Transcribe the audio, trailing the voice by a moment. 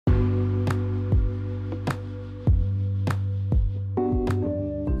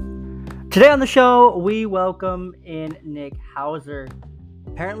Today on the show, we welcome in Nick Hauser.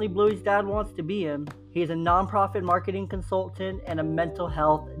 Apparently, Bluey's dad wants to be him. He's a nonprofit marketing consultant and a mental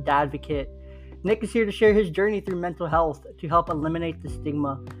health advocate. Nick is here to share his journey through mental health to help eliminate the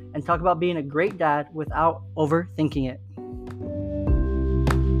stigma and talk about being a great dad without overthinking it.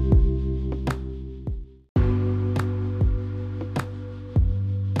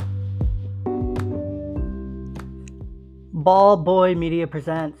 Ball Boy Media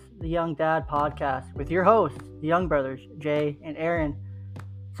presents the Young Dad Podcast with your hosts, the Young Brothers, Jay and Aaron.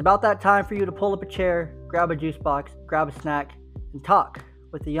 It's about that time for you to pull up a chair, grab a juice box, grab a snack, and talk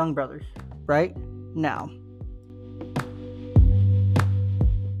with the Young Brothers right now.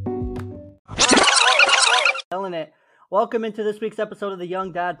 Telling it. Welcome into this week's episode of the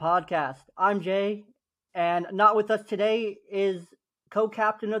Young Dad Podcast. I'm Jay, and not with us today is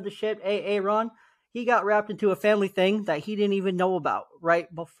co-captain of the ship, Aaron. He got wrapped into a family thing that he didn't even know about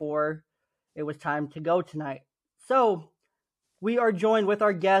right before it was time to go tonight. So, we are joined with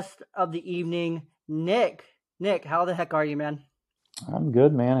our guest of the evening, Nick. Nick, how the heck are you, man? I'm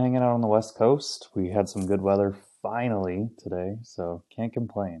good, man. Hanging out on the West Coast. We had some good weather finally today, so can't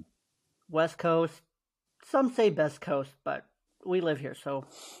complain. West Coast. Some say best coast, but we live here, so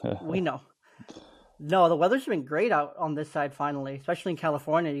we know. No, the weather's been great out on this side finally, especially in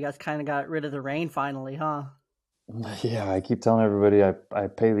California. You guys kind of got rid of the rain finally, huh? Yeah, I keep telling everybody I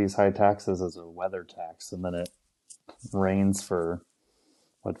pay these high taxes as a weather tax, and then it rains for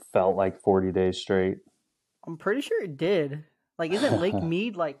what felt like 40 days straight. I'm pretty sure it did. Like, isn't Lake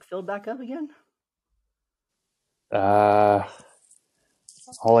Mead, filled back up again?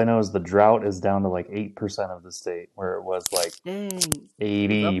 All I know is the drought is down to 8% of the state, where it was Dang.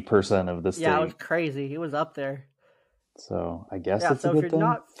 80% of the state. Yeah, it was crazy. It was up there. So I guess it's a good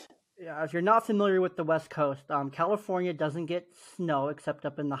thing. If you're not familiar with the West Coast, California doesn't get snow except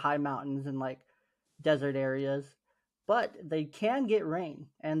up in the high mountains and desert areas, but they can get rain,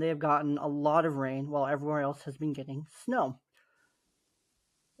 and they have gotten a lot of rain while everywhere else has been getting snow.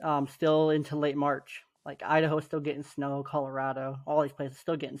 Still into late March. Idaho's still getting snow, Colorado, all these places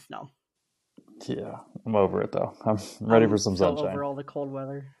still getting snow. Yeah, I'm over it though. I'm ready for some sunshine. Over all the cold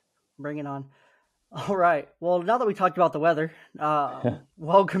weather. Bring it on. All right. Well, now that we talked about the weather,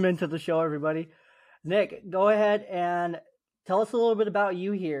 welcome into the show, everybody. Nick, go ahead and tell us a little bit about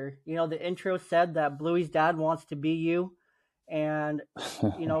you here. You know, the intro said that Bluey's dad wants to be you. And,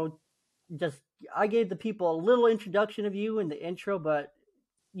 I gave the people a little introduction of you in the intro, but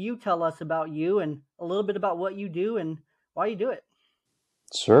you tell us about you and a little bit about what you do and why you do it.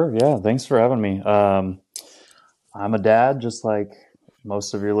 Sure. Yeah. Thanks for having me. I'm a dad, just like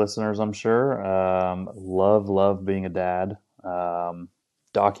most of your listeners, I'm sure. Love being a dad.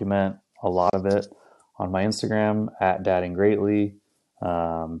 Document a lot of it on my Instagram at Dadding Greatly.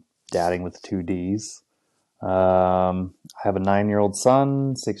 Dadding with 2 Ds. I have a 9-year-old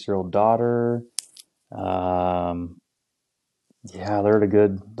son, 6-year-old daughter. Yeah, they're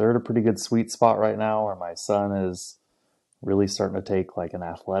at a pretty good sweet spot right now where my son is really starting to take an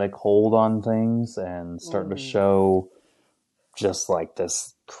athletic hold on things and starting to show just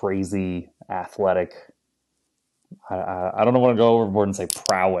this crazy athletic. I don't want to go overboard and say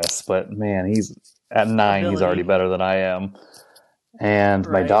prowess, but man, he's at 9, he's already better than I am. And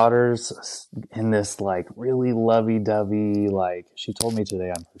my daughter's in this really lovey-dovey, she told me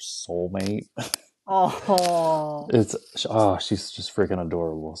today I'm her soulmate. Oh, she's just freaking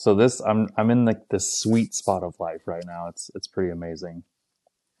adorable. So I'm in this sweet spot of life right now. It's pretty amazing.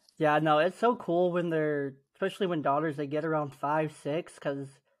 Yeah, no, it's so cool especially when daughters, they get around 5, 6, because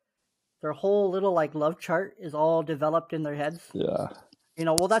their whole little love chart is all developed in their heads. Yeah.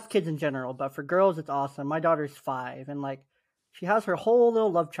 Well, that's kids in general, but for girls, it's awesome. My daughter's 5, and she has her whole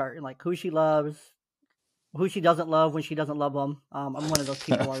little love chart and who she loves, who she doesn't love when she doesn't love them. I'm one of those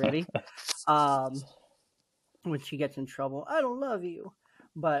people already. When she gets in trouble, I don't love you.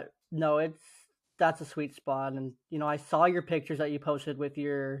 But no, that's a sweet spot. And I saw your pictures that you posted with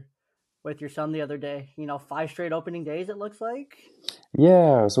your son the other day. 5 straight opening days, it looks like.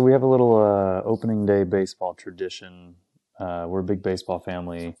 Yeah, so we have a little opening day baseball tradition. We're a big baseball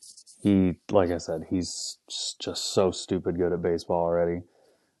family. He, like I said, he's just so stupid good at baseball already.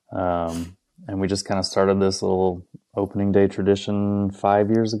 And we just kind of started this little opening day tradition 5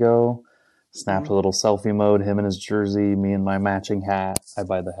 years ago. Snapped a little selfie mode, him in his jersey, me in my matching hat. I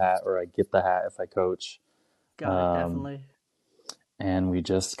buy the hat or I get the hat if I coach. Got it, definitely. And we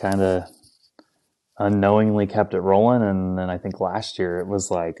just kind of unknowingly kept it rolling. And then I think last year it was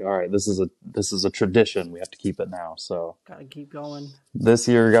all right, this is a tradition. We have to keep it now. So gotta keep going. This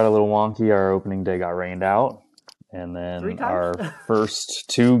year got a little wonky. Our opening day got rained out. And Three then times? our first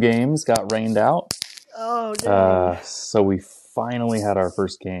 2 games got rained out. Oh, dang. So we finally had our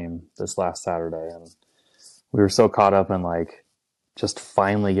first game this last Saturday, and we were so caught up in like just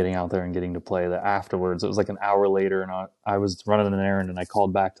finally getting out there and getting to play that afterwards. It was like an hour later, and I was running an errand, and I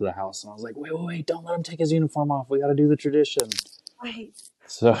called back to the house, and I was like, wait, don't let him take his uniform off. We got to do the tradition. Wait.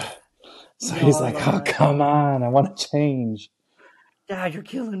 So No, he's I like, love oh, that. come on, I want to change. Dad, you're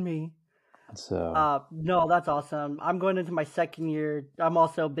killing me. So No, that's awesome. I'm going into my second year. I'm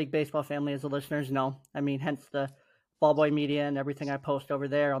also a big baseball family, as the listeners know. I mean, hence the Ball Boy Media and everything I post over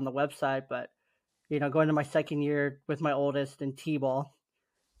there on the website. But going to my second year with my oldest in T-ball,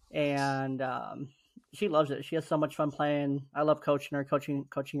 and she loves it. She has so much fun playing. I love coaching her,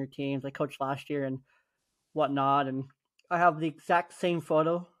 coaching her teams. I coached last year and whatnot, and I have the exact same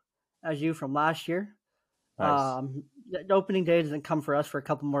photo as you from last year. nice. The opening day doesn't come for us for a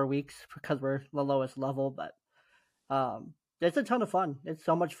couple more weeks because we're the lowest level, but it's a ton of fun. It's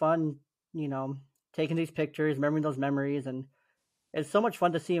so much fun, taking these pictures, remembering those memories, and it's so much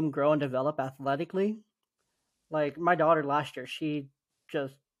fun to see him grow and develop athletically. Like my daughter last year, she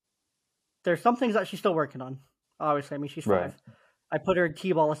just there's some things that she's still working on. Obviously, I mean she's Right. 5. I put her in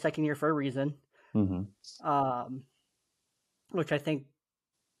T-ball a second year for a reason, Mm-hmm. um, which I think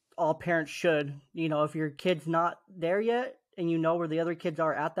all parents should. If your kid's not there yet and you know where the other kids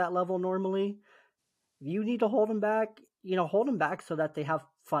are at that level normally, you need to hold them back. Hold them back so that they have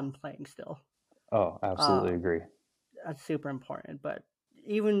fun playing still. Oh, absolutely Um, agree. that's super important. But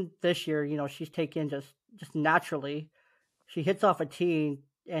even this year, she's taken just naturally. She hits off a tee,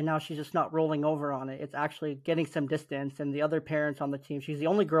 and now she's just not rolling over on it. It's actually getting some distance. And the other parents on the team, she's the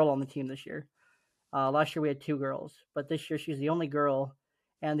only girl on the team this year. Last year we had 2 girls, but this year she's the only girl.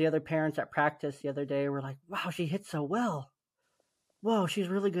 And the other parents at practice the other day were like, "Wow, she hits so well. Whoa, she's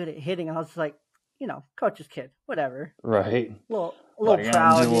really good at hitting." And I was like, coach's kid, whatever. Right. A little Like, do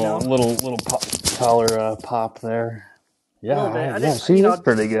proud, a little pop, collar pop there. a little bit. Yeah, I yeah, didn't, she is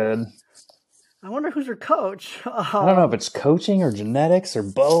pretty good. I wonder who's her coach. I don't know if it's coaching or genetics or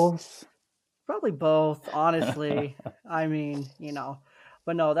both. Probably both, honestly. I mean,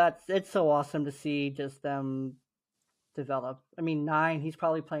 but no, it's so awesome to see just them develop. I mean, 9, he's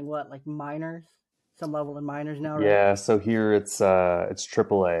probably playing what, like minors, some level in minors now, right? Yeah, so here it's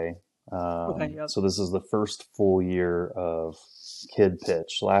AAA. Okay, yep. So this is the first full year of kid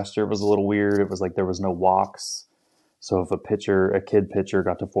pitch. Last year was a little weird. It was like there was no walks. So if a kid pitcher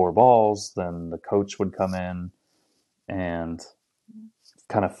got to 4 balls, then the coach would come in and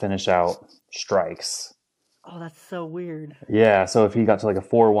kind of finish out strikes. Oh, that's so weird. Yeah, so if he got to like a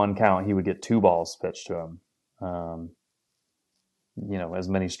 4-1 count, he would get 2 balls pitched to him. Um, as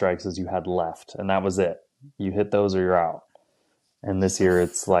many strikes as you had left, and that was it. You hit those or you're out. And this year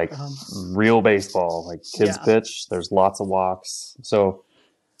it's like real baseball, like kids pitch. There's lots of walks. So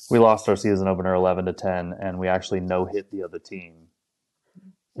we lost our season opener 11-10, and we actually no hit the other team.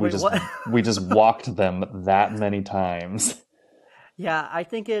 Wait, what? We just walked them that many times. Yeah, I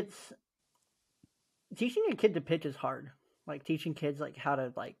think it's teaching a kid to pitch is hard. Like teaching kids like how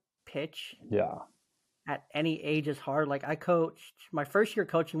to like pitch. Yeah. At any age is hard. Like I coached, my first year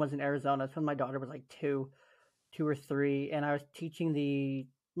coaching was in Arizona. So my daughter was like 2 or 3, and I was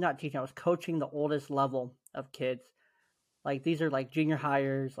I was coaching the oldest level of kids. Like these are like junior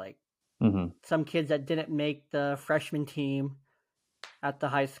hires, like some kids that didn't make the freshman team at the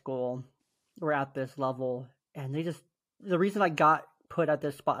high school were at this level, and the reason I got put at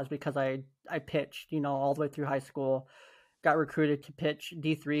this spot is because I pitched, all the way through high school. Got recruited to pitch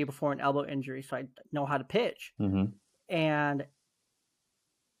D3 before an elbow injury, so I know how to pitch. And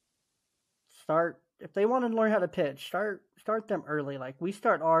if they want to learn how to pitch, start them early. Like we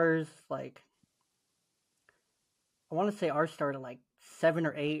start ours, like I want to say ours start at like 7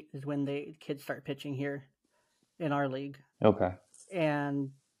 or 8 is when the kids start pitching here in our league. Okay. And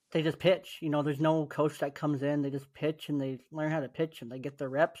they just pitch. There's no coach that comes in. They just pitch and they learn how to pitch and they get the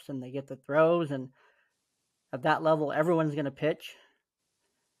reps and they get the throws. And at that level, everyone's going to pitch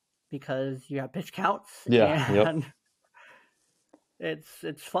because you have pitch counts. Yeah. And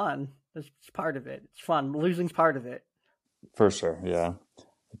it's fun. It's part of it. It's fun. Losing's part of it. For sure. Yeah.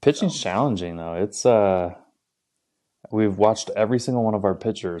 Pitching's challenging though. It's we've watched every single one of our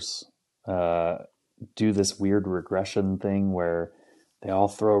pitchers do this weird regression thing where they all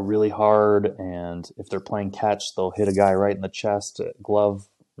throw really hard, and if they're playing catch, they'll hit a guy right in the chest, in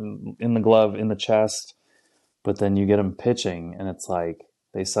the chest. But then you get them pitching, and it's like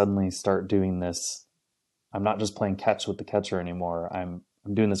they suddenly start doing this. I'm not just playing catch with the catcher anymore. I'm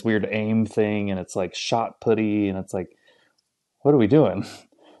doing this weird aim thing, and it's like shot putty, and it's like, what are we doing?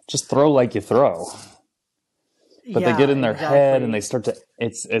 Just throw like you throw. But they get Yeah, in their head and exactly. they start to.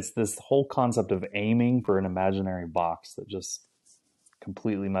 It's this whole concept of aiming for an imaginary box that just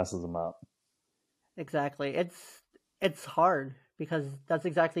completely messes them up. Exactly. It's hard because that's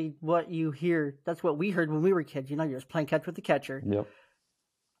exactly what you hear. That's what we heard when we were kids. You're just playing catch with the catcher. Yep.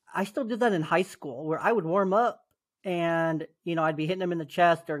 I still did that in high school where I would warm up and, I'd be hitting him in the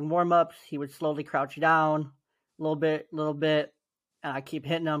chest during warm ups. He would slowly crouch down a little bit, and I keep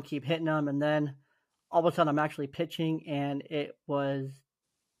hitting him. And then all of a sudden I'm actually pitching and it was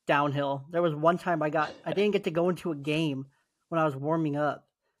downhill. There was one time I didn't get to go into a game when I was warming up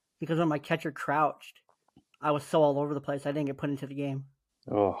because when my catcher crouched, I was so all over the place I didn't get put into the game.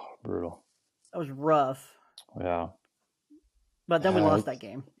 Oh, brutal. That was rough. Yeah. But then we lost that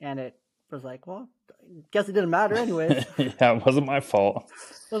game, and it was like, well, I guess it didn't matter anyways. Yeah, it wasn't my fault.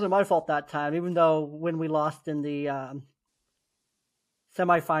 It wasn't my fault that time, even though when we lost in the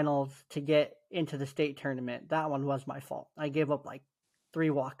semifinals to get into the state tournament, that one was my fault. I gave up like 3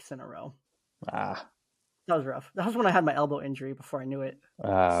 walks in a row. Ah. That was rough. That was when I had my elbow injury before I knew it.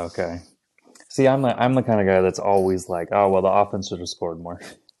 Okay. See, I'm the kind of guy that's always like, oh well, the offense should have scored more.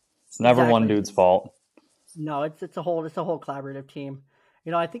 It's never one dude's fault. No, it's a whole collaborative team.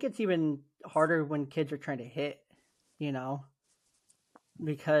 I think it's even harder when kids are trying to hit,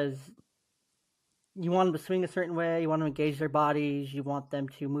 because you want them to swing a certain way, you want them to engage their bodies, you want them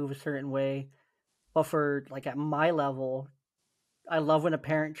to move a certain way. But for like at my level, I love when a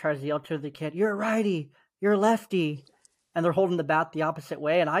parent tries to yell to the kid, "You're a righty, you're a lefty," and they're holding the bat the opposite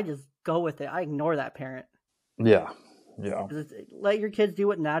way, and I just go with it. I ignore that parent. Yeah. Let your kids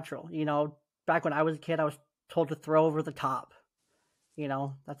do it natural. Back when I was a kid, I was told to throw over the top.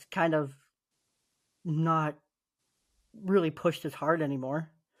 That's kind of not really pushed as hard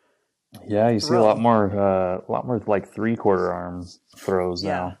anymore. Yeah, you see a lot more like 3/4 arm throws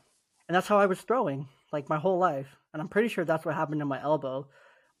now. And that's how I was throwing like my whole life. And I'm pretty sure that's what happened to my elbow.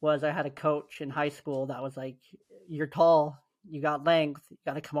 Was I had a coach in high school that was like, "You're tall, you got length, you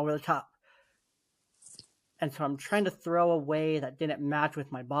got to come over the top." And so I'm trying to throw a way that didn't match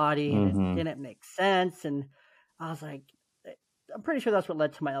with my body and it didn't make sense. And I was like, I'm pretty sure that's what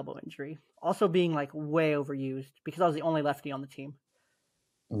led to my elbow injury. Also being like way overused because I was the only lefty on the team.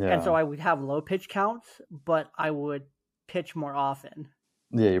 Yeah. And so I would have low pitch counts, but I would pitch more often.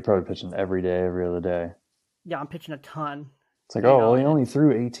 Yeah, you're probably pitching every day, every other day. Yeah, I'm pitching a ton. It's like, well, he only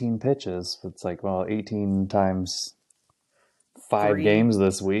threw 18 pitches. It's like, well, 18 times 5 games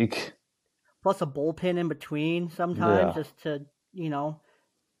this week. Plus a bullpen in between sometimes just to,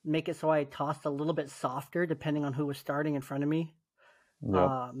 make it so I tossed a little bit softer depending on who was starting in front of me.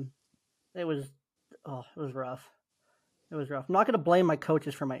 Yep. It was rough. It was rough. I'm not going to blame my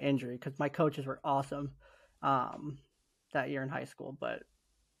coaches for my injury because my coaches were awesome that year in high school, but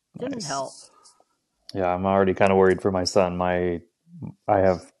it didn't help. Yeah, I'm already kind of worried for my son. I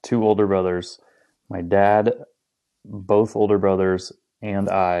have 2 older brothers. My dad, both older brothers, and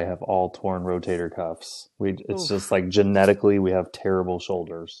I have all torn rotator cuffs. It's just like genetically we have terrible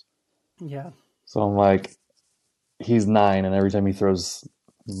shoulders. Yeah. So I'm like, he's 9, and every time he throws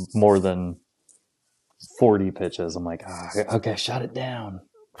more than 40 pitches, I'm like, okay, shut it down.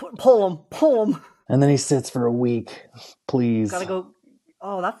 Pull him. And then he sits for a week. Please. Gotta go.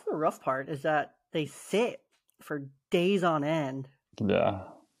 Oh, that's the rough part is that they sit for days on end. Yeah.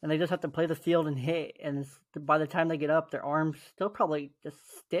 And they just have to play the field and hit. And by the time they get up, their arms still probably just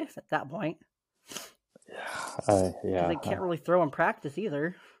stiff at that point. Yeah. They can't really throw in practice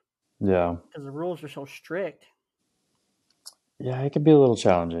either. Yeah. Because the rules are so strict. Yeah, it can be a little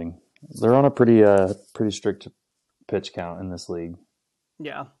challenging. They're on a pretty strict pitch count in this league.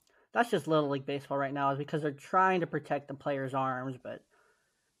 Yeah. That's just Little League Baseball right now is because they're trying to protect the players' arms. But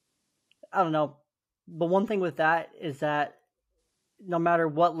I don't know. But one thing with that is that no matter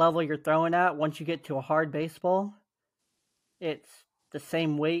what level you're throwing at, once you get to a hard baseball, it's the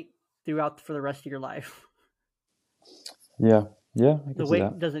same weight for the rest of your life. Yeah. The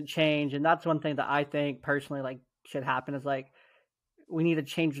weight doesn't change, and that's one thing that I think personally should happen is we need to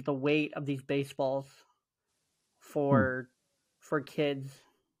change the weight of these baseballs for kids,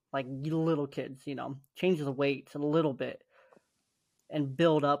 like little kids, change the weights a little bit and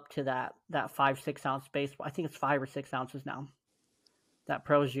build up to that 5-6 ounce baseball. I think it's 5 or 6 ounces now that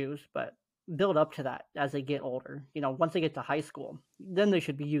pros use, but build up to that as they get older. Once they get to high school, then they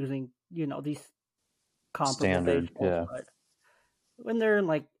should be using, these comparable standard baseballs. Yeah. But when they're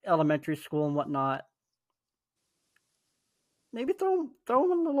in elementary school and whatnot, maybe throw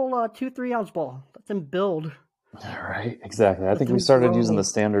them a little 2-3 ounce ball. Let them build. All right, exactly. I think we started using the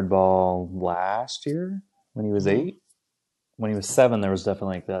standard ball last year when he was 8. when he was 7, there was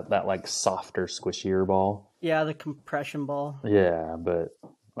definitely like that like softer, squishier ball. Yeah, the compression ball. Yeah, but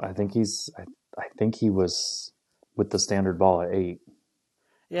I think I think he was with the standard ball at 8.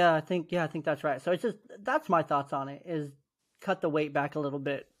 Yeah, I think that's right. So it's just that's my thoughts on it is cut the weight back a little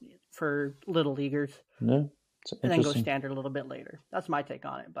bit for little leaguers. Yeah, it's And then go interesting. standard a little bit later. That's my take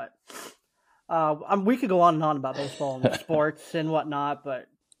on it. But we could go on and on about baseball and sports and whatnot, but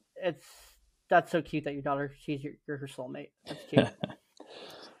that's so cute that your daughter you're her soulmate. That's cute.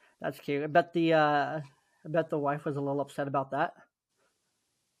 That's cute. I bet the wife was a little upset about that.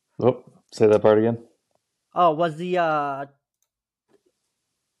 Oh, say that part again. Oh, was the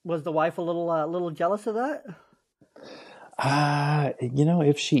wife a little jealous of that?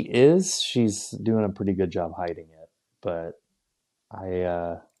 If she is, she's doing a pretty good job hiding it. But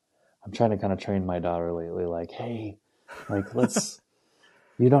I'm trying to kind of train my daughter lately, like, hey, like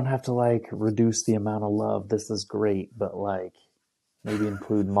you don't have to like reduce the amount of love. This is great, but like maybe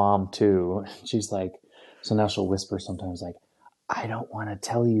include mom too. She's like, so now she'll whisper sometimes like, I don't want to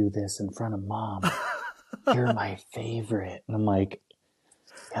tell you this in front of mom. You're my favorite. And I'm like,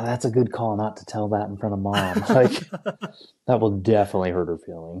 yeah, that's a good call not to tell that in front of mom. Like, that will definitely hurt her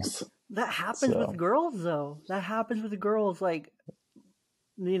feelings. That happens with girls, though. That happens with the girls. Like,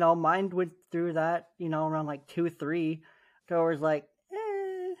 mine went through that, around like 2, 3. So it was like,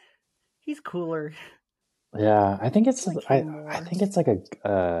 he's cooler. Yeah, I think it's I think it's like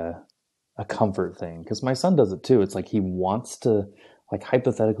a comfort thing because my son does it too. It's like he wants to, like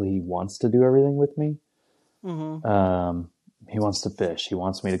hypothetically, he wants to do everything with me. Mm-hmm. He wants to fish. He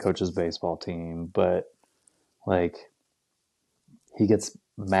wants me to coach his baseball team, but like he gets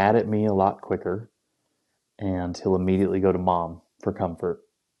mad at me a lot quicker and he'll immediately go to mom for comfort.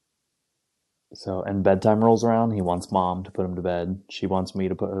 So, and bedtime rolls around, he wants mom to put him to bed. She wants me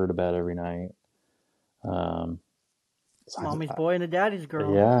to put her to bed every night. Mommy's boy and a daddy's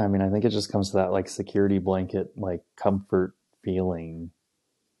girl. Yeah, I mean, I think it just comes to that like security blanket, like comfort feeling.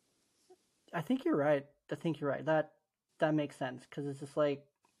 I think you're right. That makes sense because it's just like,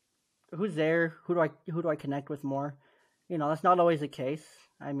 who's there? Who do I connect with more? That's not always the case.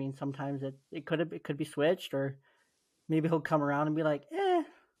 I mean, sometimes it could be switched, or maybe he'll come around and be like,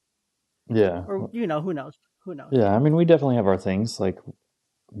 Yeah. Or who knows? Yeah, I mean, we definitely have our things. Like,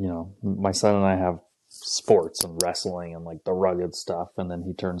 my son and I have sports and wrestling and like the rugged stuff, and then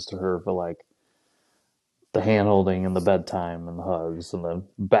he turns to her for like the hand holding and the bedtime and the hugs and the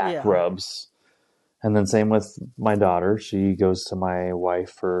back rubs. And then same with my daughter. She goes to my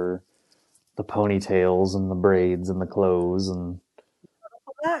wife for the ponytails and the braids and the clothes and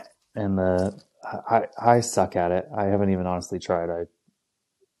I suck at it. I haven't even honestly tried.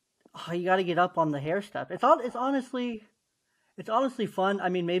 You got to get up on the hair stuff. It's honestly fun. I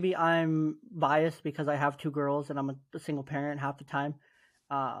mean, maybe I'm biased because I have 2 girls and I'm a single parent half the time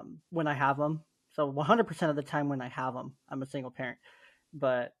when I have them. So 100% of the time when I have them, I'm a single parent.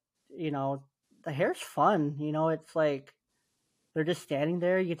 But, the hair's fun. It's like they're just standing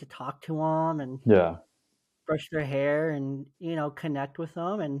there. You get to talk to them and brush their hair and, connect with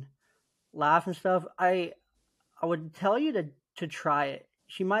them and laugh and stuff. I would tell you to try it.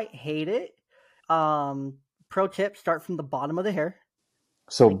 She might hate it. Pro tip: start from the bottom of the hair.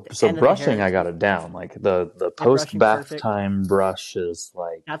 So brushing, I got it down. Like the post bath time brush is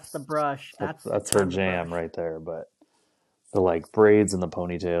like that's the brush. That's her jam right there. But the like braids and the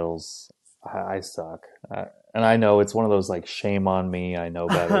ponytails, I suck. And I know it's one of those like shame on me. I know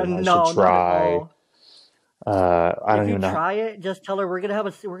better. I should try. I don't even know. Try it. Just tell her we're gonna have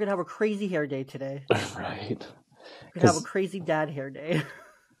a crazy hair day today. Right. We're gonna have a crazy dad hair day.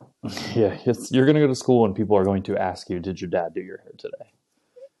 Yeah, you're going to go to school and people are going to ask you, did your dad do your hair today?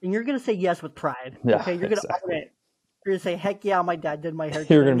 And you're going to say yes with pride. Yeah, okay, you're going to own it. You're going to say, heck yeah, my dad did my hair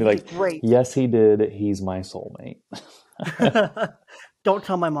today. You're going to be like, great. Yes, he did. He's my soulmate. Don't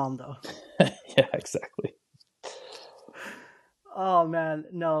tell my mom, though. Yeah, exactly. Oh, man.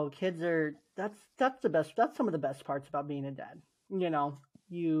 No, kids are, that's the best. That's some of the best parts about being a dad.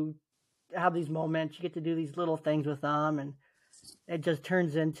 You have these moments, you get to do these little things with them, and it just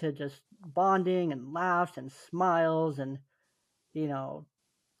turns into just bonding and laughs and smiles. And,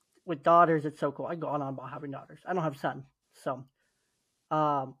 with daughters, it's so cool. I go on about having daughters. I don't have sons. So,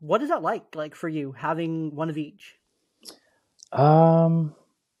 what is that like for you, having one of each?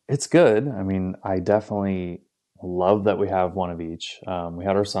 It's good. I mean, I definitely love that we have one of each. We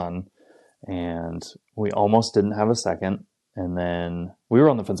had our son and we almost didn't have a second. And then we were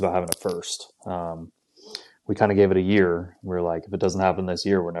on the fence about having a first. We kind of gave it a year. We were like, if it doesn't happen this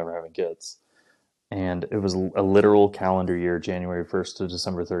year, we're never having kids. and it was a literal calendar year, January 1st to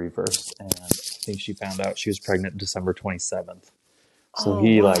December 31st. And I think she found out she was pregnant December 27th. So Oh,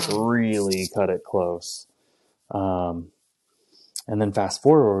 he like wow. really cut it close. And then fast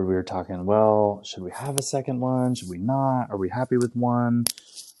forward, we were talking, well, should we have a second one? Should we not? Are we happy with one?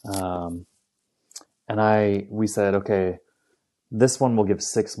 Um, and we said, okay, this one will give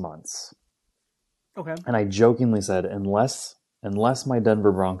 6 months. Okay. And I jokingly said, unless my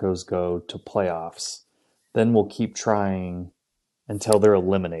Denver Broncos go to playoffs, then we'll keep trying until they're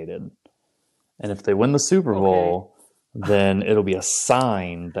eliminated. And if they win the Super Bowl, then it'll be a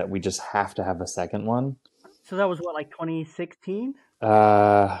sign that we just have to have a second one. So that was what, like 2016?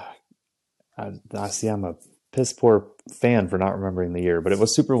 I see. I'm a piss poor fan for not remembering the year, but it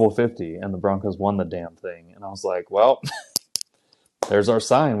was Super Bowl 50, and the Broncos won the damn thing. And I was like, well, there's our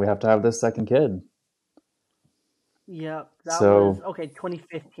sign. We have to have this second kid. Yeah, that So, was okay.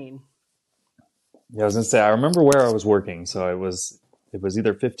 2015. yeah, I was gonna say I remember where I was working, so it was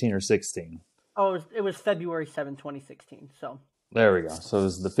either 15 or 16. Oh, it was February 7th, 2016. So There we go. So it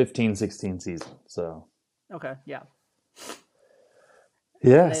was the 15-16 season. So okay, yeah.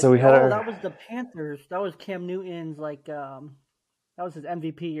 yeah, so we had that was the Panthers. That was Cam Newton's that was his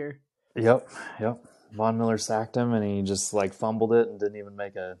MVP year. Yep. Von Miller sacked him, and he just like fumbled it and didn't even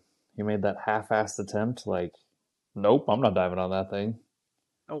he made that half-assed attempt. Like, nope, I'm not diving on that thing.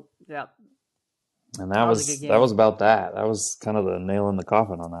 Oh, yeah. And that was about that. That was kind of the nail in the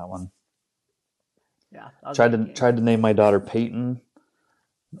coffin on that one. Yeah. Tried to name my daughter Peyton,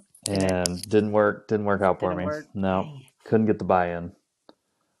 and didn't work out for me. No, Dang. Couldn't get the buy-in.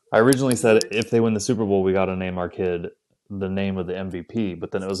 I originally said if they win the Super Bowl, we got to name our kid the name of the MVP,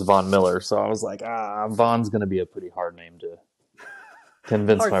 but then it was Von Miller, so I was like, Von's going to be a pretty hard name to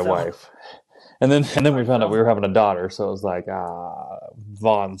convince my wife. And then we found out we were having a daughter, so it was like,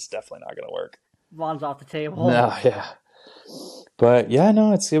 Von's definitely not going to work. Von's off the table. No, yeah. But yeah,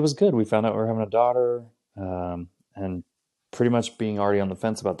 no, it was good. We found out we were having a daughter, and pretty much being already on the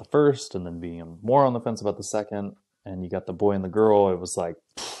fence about the first, and then being more on the fence about the second, and you got the boy and the girl. It was like,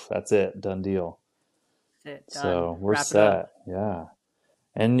 that's it, done deal. That's it, done. So we're set, yeah.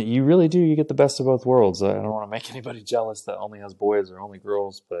 And you really do. You get the best of both worlds. I don't want to make anybody jealous that only has boys or only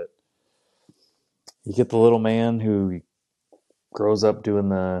girls, but you get the little man who grows up doing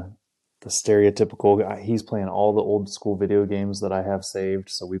the stereotypical. He's playing all the old school video games that I have saved.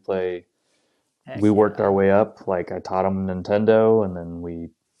 So we worked our way up. Like I taught him Nintendo, and then we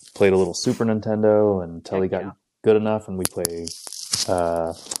played a little Super Nintendo until he got good enough, and we play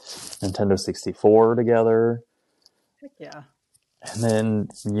Nintendo 64 together. Heck yeah. And then,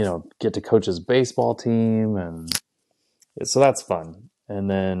 get to coach his baseball team, and so that's fun. And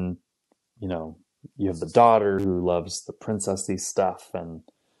then, you have the daughter who loves the princessy stuff, and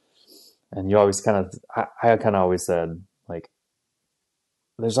you always I kind of always said, like,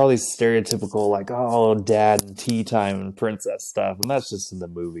 there's all these stereotypical, like, oh, dad and tea time and princess stuff, and that's just in the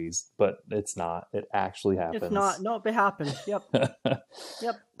movies, but it's not. It actually happens. It's not. No, it happens. Yep.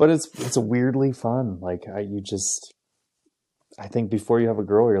 Yep. But it's weirdly fun. Like, I think before you have a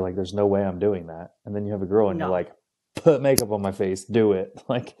girl, you're like, there's no way I'm doing that. And then you have a girl, and you're like, put makeup on my face, do it.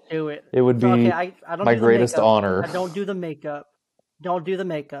 Like, do it. It would be I don't my greatest honor. I don't do the makeup. Don't do the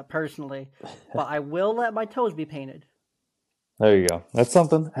makeup personally, but I will let my toes be painted. There you go. That's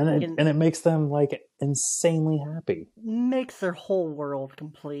something, and it makes them like insanely happy. Makes their whole world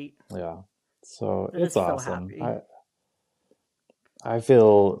complete. Yeah. So They're it's awesome. So I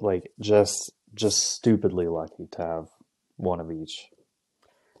feel like just stupidly lucky to have one of each.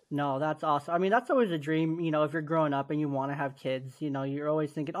 No, that's awesome. I mean, that's always a dream. If you're growing up and you want to have kids, you're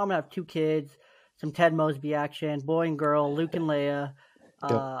always thinking, I'm gonna have 2 kids, some Ted Mosby action, boy and girl, Luke and Leia,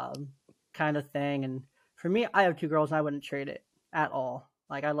 kind of thing. And for me, I have 2 girls, and I wouldn't trade it at all.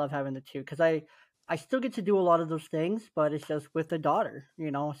 Like, I love having the 2 because I still get to do a lot of those things, but it's just with a daughter.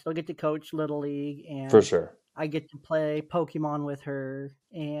 I still get to coach Little League, and for sure, I get to play Pokemon with her,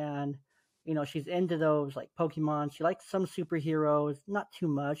 and she's into those like Pokemon. She likes some superheroes, not too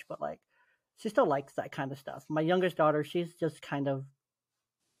much, but like she still likes that kind of stuff. My youngest daughter, she's just kind of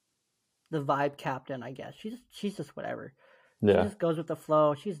the vibe captain, I guess. She's just whatever. Yeah. She just goes with the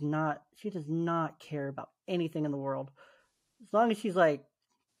flow. She does not care about anything in the world. As long as she's like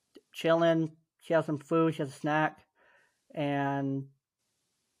chilling, she has some food, she has a snack, and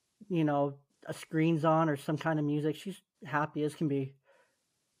a screen's on or some kind of music, she's happy as can be.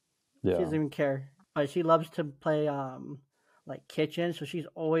 Yeah. She doesn't even care. But she loves to play like kitchen, so she's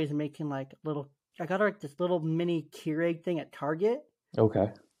always making like I got her like this little mini Keurig thing at Target.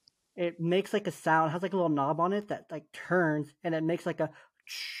 Okay. It makes like a sound, has like a little knob on it that like turns, and it makes like a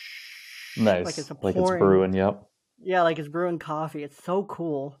like it's Nice. a Like it's pouring. brewing. Yep. Yeah, like it's brewing coffee. It's so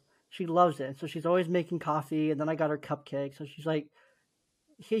cool. She loves it. So she's always making coffee. And then I got her cupcake. So she's like,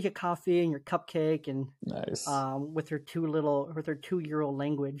 here's your coffee and your cupcake. And Nice. with her 2-year-old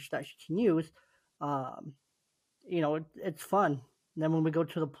language that she can use, um, it's fun. And then when we go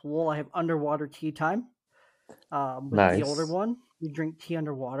to the pool, I have underwater tea time with the older Nice. one. We drink tea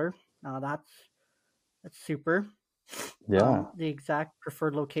underwater. That's super. Yeah, The exact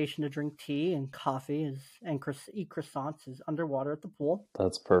preferred location to drink tea and coffee eat croissants is underwater at the pool.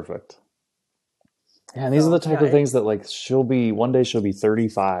 that's perfect. Yeah, and these are the So type yeah, of things that like one day she'll be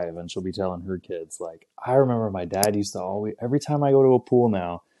 35 and she'll be telling her kids like, I remember my dad used to always every time I go to a pool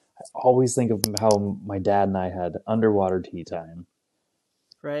now, I always think of how my dad and I had underwater tea time.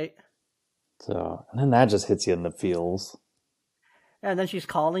 right. So, and then that just hits you in the feels. And then she's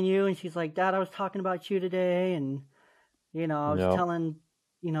calling you and she's like, "Dad, I was talking about you today, and I was Yep. telling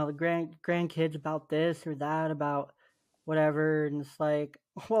the grandkids about this or that about whatever." And it's like,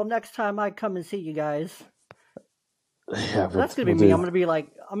 well, next time I come and see you guys, Yeah, so that's gonna be we'll me. do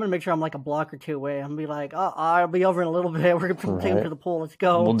I'm gonna make sure I'm like a block or two away. I'm gonna be like, "Oh, I'll be over in a little bit. We're gonna take them right. to the pool. Let's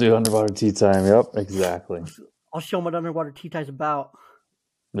We'll go." do underwater tea time. Yep, exactly. I'll show them what underwater tea tie's about.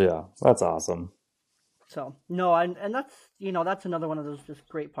 Yeah, that's awesome. So no, and that's another one of those just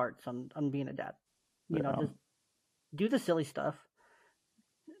great parts on being a dad. Yeah. Just do the silly stuff.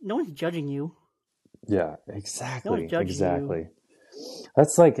 No one's judging you. Yeah, No one's exactly. judging you. Exactly.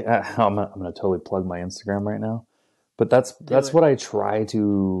 That's like I'm gonna totally plug my Instagram right now, but Do that's it. what I try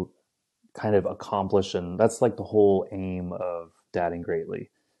to kind of accomplish, and that's like the whole aim of Dadding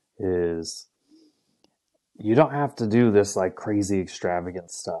Greatly is you don't have to do this like crazy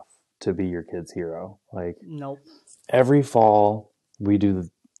extravagant stuff to be your kid's hero. Like Nope. every fall we do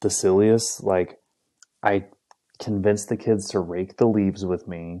the silliest. Like I convince the kids to rake the leaves with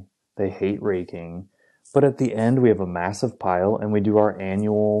me. They hate raking. But at the end, we have a massive pile and we do our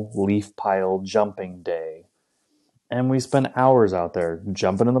annual leaf pile jumping day. And we spend hours out there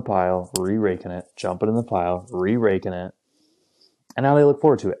jumping in the pile, re raking it, jumping in the pile, re raking it. And now they look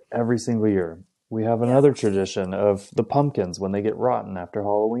forward to it every single year. We have Yeah. another tradition of the pumpkins when they get rotten after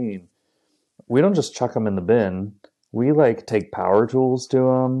Halloween. We don't just chuck them in the bin. We like take power tools to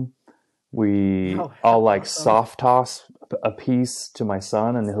them. Oh, I'll that's like awesome. soft toss a piece to my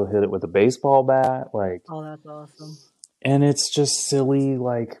son and he'll hit it with a baseball bat. Like, Oh, that's awesome. and it's just silly,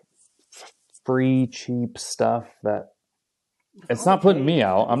 like free, cheap stuff that That's it's all it not putting me takes.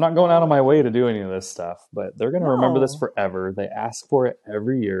 out. Really I'm not going out of small. my way to do any of this stuff, but they're going to remember this No. forever. They ask for it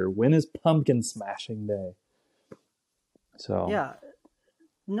every year. When is pumpkin smashing day? So, Yeah.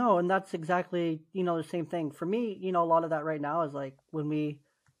 No, and that's exactly, the same thing. For me, a lot of that right now is like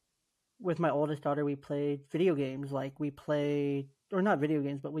with my oldest daughter, we played video games. Like we play, or not video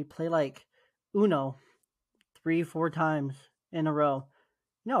games, but we play like Uno 3, 4 times in a row.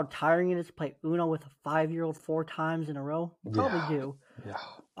 You know how tiring it is to play Uno with a 5-year-old 4 times in a row? You probably yeah, do. yeah,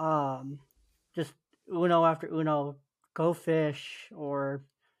 Um, just Uno after Uno, Go Fish or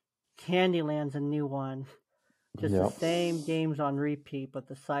Candyland's a new one. Just the yep, same games on repeat, but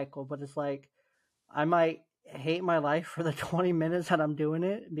the cycle. But it's like I might hate my life for the 20 minutes that I'm doing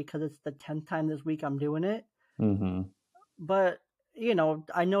it because it's the 10th time this week I'm doing it. mm-hmm, But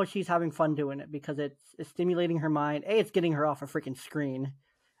I know she's having fun doing it because it's stimulating her mind. It's getting her off a freaking screen,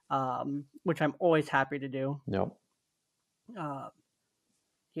 which I'm always happy to do. yep, Uh,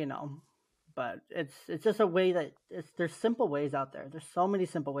 you know, but it's just a way that there's simple ways out there. There's so many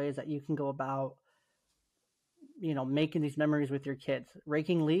simple ways that you can go about making these memories with your kids.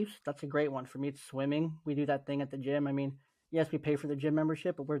 Raking leaves, that's a great one. For me, it's swimming. We do that thing at the gym. I mean, yes, we pay for the gym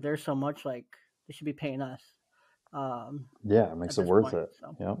membership, but we're there so much, like they should be paying us yeah. It makes at it this worth point. it.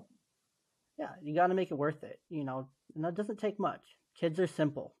 So Yep, yeah, you got to make it worth it. And that doesn't take much. Kids are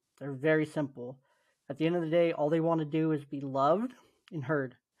simple. They're very simple. At the end of the day, all they want to do is be loved and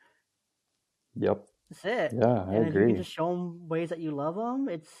heard. yep, That's it. yeah. I And if you can agree. just show them ways that you love them,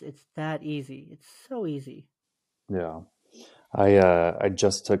 it's that easy. It's so easy. Yeah. I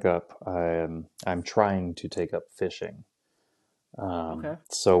just took up I'm trying to take up fishing. Okay.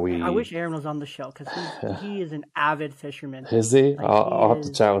 So I we wish Aaron was on the show because he is an avid fisherman. is he? Like he I'll have to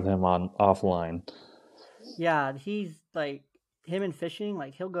is, chat with him on offline. yeah. He's like him and fishing.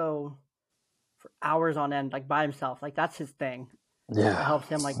 Like he'll go for hours on end, like by himself. Like that's his thing. It Yeah, helps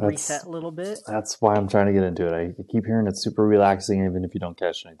him like that's reset a little bit. that's why I'm trying to get into it. I keep hearing it's super relaxing even if you don't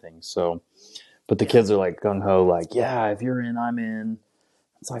catch anything. So, but the Yeah. kids are like gung ho, like, yeah, if you're in, I'm in.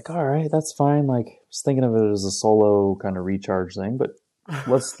 It's like, all right, that's fine. Like, I was thinking of it as a solo kind of recharge thing, but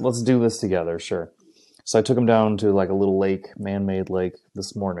let's do this together, sure. So I took him down to like a little lake, man-made lake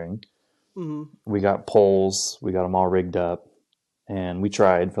this morning, Mm-hmm. We got poles, we got them all rigged up, and we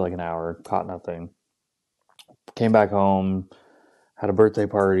tried for like an hour, caught nothing. Came back home, had a birthday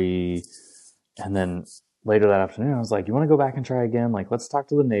party, and then later that afternoon, I was like, "You want to go back and try again? Like, let's talk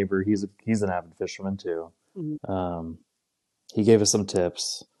to the neighbor. He's an avid fisherman too." Mm-hmm. He gave us some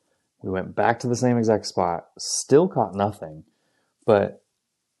tips. We went back to the same exact spot, still caught nothing, but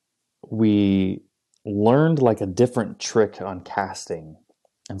we learned like a different trick on casting.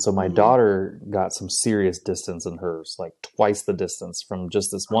 And so my Mm-hmm. daughter got some serious distance in hers, like twice the distance from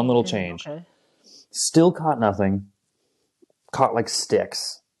just this one Oh, little dang. change. Okay. Still caught nothing, caught like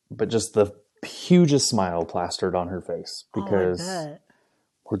sticks, but just the hugest smile plastered on her face Oh, I because bet.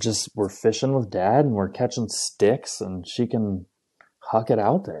 we're fishing with dad and we're catching sticks and she can huck it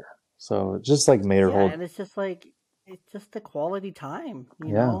out there. So it just like made her Yeah, whole. and it's just like it's just a quality time, you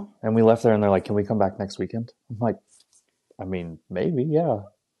Yeah. know. And we left there and they're like, "Can we come back next weekend?" I'm like, I mean, maybe, yeah.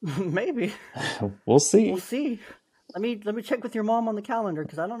 Maybe We'll we'll see. see. Let me check with your mom on the calendar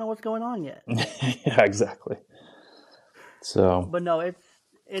because I don't know what's going on yet. Yeah, exactly. So, But no, it's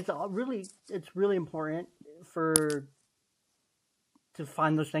really important for to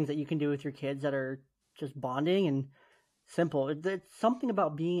find those things that you can do with your kids that are just bonding and simple. It's something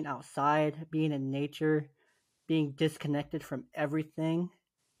about being outside, being in nature, being disconnected from everything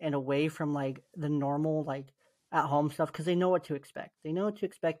and away from like the normal like at home stuff because they know what to expect. They know what to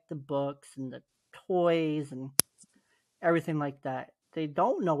expect the books and the toys and everything like that. They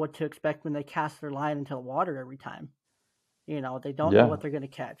don't know what to expect when they cast their line into the water every time. They don't know yeah. what they're going to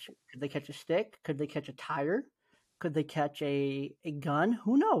catch. Could they catch a stick? Could they catch a tire? Could they catch a gun?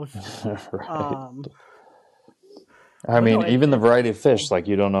 Who knows? Right. Um, I but no, mean, even the it's variety of cool. fish, like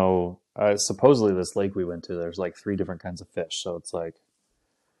you don't know. Supposedly, this lake we went to, there's like three different kinds of fish. So it's like,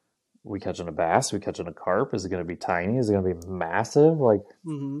 we catching a bass, we catching a carp. Is it going to be tiny? Is it going to be massive? Like,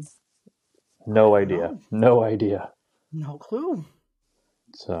 Hmm. I no don't idea. know. No idea. No clue.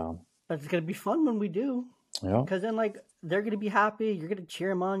 So, But it's going to be fun when we do. yeah. Because then, like, they're going to be happy. You're going to cheer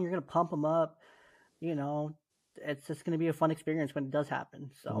them on. You're going to pump them up. You know, it's just going to be a fun experience when it does happen.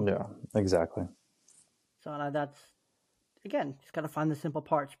 Yeah, exactly. That's, again, just got to find the simple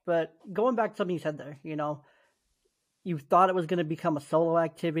parts. But going back to something you said there, you thought it was going to become a solo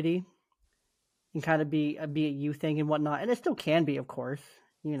activity and kind of be a you thing and whatnot. And it still can be, of course,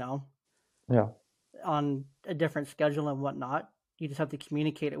 you know, Yeah. on a different schedule and whatnot. You just have to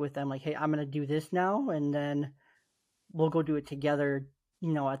communicate it with them like, hey, I'm going to do this now. And then we'll go do it together,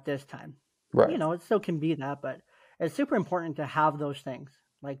 at this time. Right. It still can be that, but it's super important to have those things,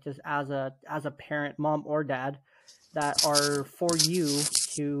 like just as a parent, mom or dad, that are for you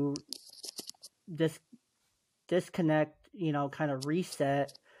to dis- disconnect, kind of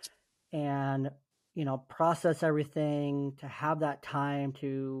reset and process everything, to have that time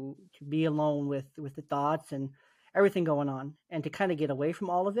to be alone with the thoughts and everything going on, and to kind of get away from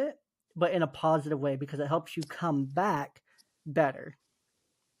all of it, but in a positive way because it helps you come back better.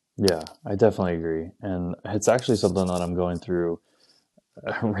 Yeah, I definitely agree. And it's actually something that I'm going through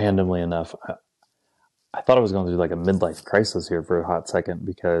randomly enough. I thought I was going through like a midlife crisis here for a hot second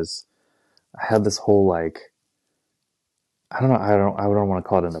because I had this whole like, I don't want to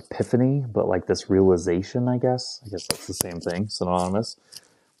call it an epiphany, but like this realization, I guess. I guess that's the same thing, synonymous.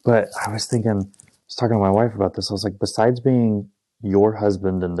 But I was talking to my wife about this. I was like, besides being your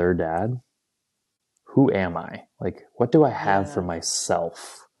husband and their dad, who am I? Like, what do I have for Yes.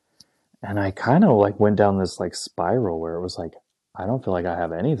 myself? And I kind of like went down this like spiral where it was like, I don't feel like I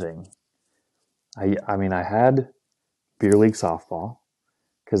have anything. I mean, I had beer league softball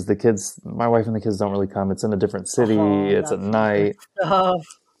because my wife and the kids don't really come. It's in a different city. Oh, It's at that's some good night. stuff.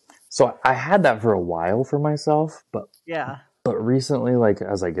 So I had that for a while for myself, Yeah. but recently, like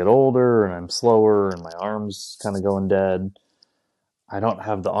as I get older and I'm slower and my arms kind of going dead, I don't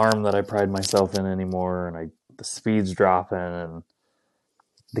have the arm that I pride myself in anymore, and the speed's dropping, and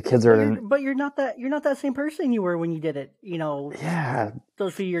the kids But are you're in. but you're not that same person you were when you did it, Yeah,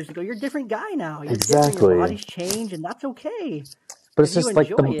 those few years ago. You're a different guy now. You're different. Your exactly. body's changed, and that's okay. But it's If you just like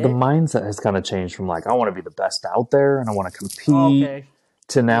enjoy the it. mindset has kind of changed from like I want to be the best out there and I want to compete Okay.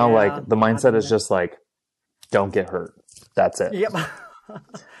 to now like Yeah. the I've mindset been is there. just like don't get hurt. That's it. Yep.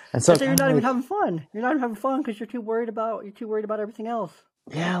 And so And it so you're kind of not even like having fun. You're not even having fun because you're too worried about everything else.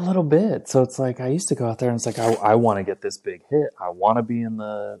 yeah, a little bit. So it's like I used to go out there and it's like I want to get this big hit. I want to be in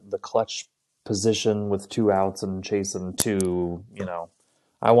the clutch position with two outs and chasing two.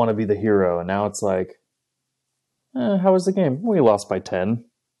 I want to be the hero. And now it's like, how was the game? We lost by 10.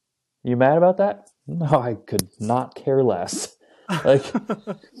 You mad about that? No, I could not care less. Like,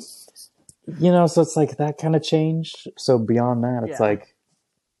 so it's like that kind of change. So beyond that, it's Yeah. like,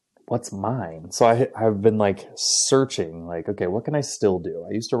 what's mine? So I've been like searching, like, okay, what can I still do?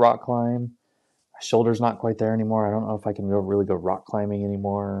 I used to rock climb. My shoulder's not quite there anymore. I don't know if I can really go rock climbing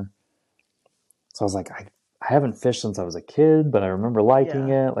anymore. So I was like, I haven't fished since I was a kid, but I remember liking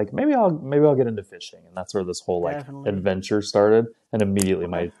Yeah, it. Like maybe I'll get into fishing. And that's where this whole like definitely. adventure started. And immediately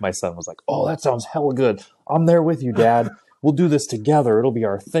Okay. my son was like, "Oh, that sounds hella good. I'm there with you, Dad. We'll do this together. It'll be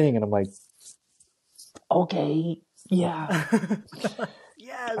our thing." And I'm like, "Okay, yeah.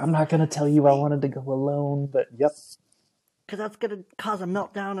 Yes, I'm not gonna tell you I see, wanted to go alone, but yep." because that's gonna cause a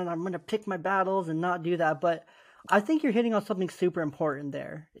meltdown, and I'm gonna pick my battles and not do that. But I think you're hitting on something super important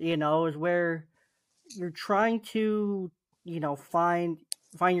there. Is where you're trying to, find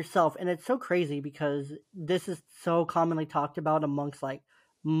yourself, and it's so crazy because this is so commonly talked about amongst like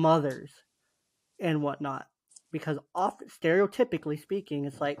mothers and whatnot. Because often, stereotypically speaking,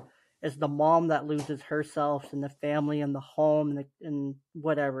 it's the mom that loses herself and the family and the home and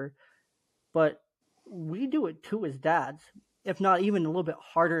whatever. But we do it too as dads, if not even a little bit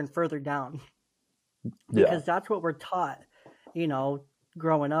harder and further down, Yeah. because that's what we're taught, you know,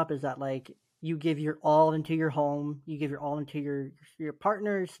 growing up is that like you give your all into your home, you give your all into your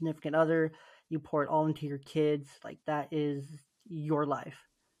partner, significant other, you pour it all into your kids. Like that is your life.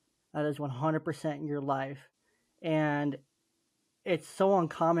 That is 100% your life. And it's so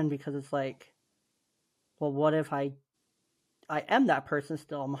uncommon because it's like, well, what if I am that person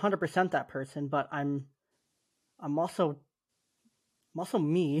still? I'm 100% that person, but I'm also I'm also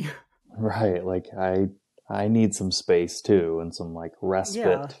me. Right. Like I need some space too and some like Yeah,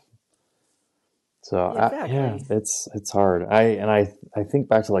 respite. So yeah, exactly. it's hard. I think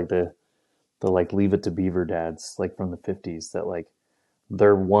back to like the like Leave It to Beaver dads like from the 50s that like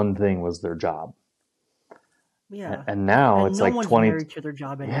their one thing was their job. Yeah. And now And it's no like one's married to their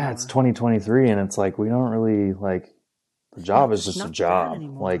job it's anymore. 2023 and it's like we don't really like the job is It's just a not that job.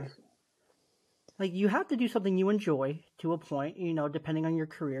 Like anymore. Like you have to do something you enjoy to a point, depending on your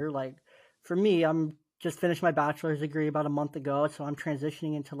career. Like for me, I'm just finished my bachelor's degree about a month ago, so I'm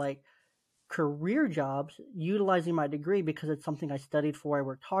transitioning into like career jobs utilizing my degree because it's something I studied for, I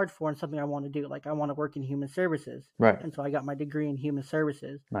worked hard for, and something I want to do. Like I want to work in human services. right. And so I got my degree in human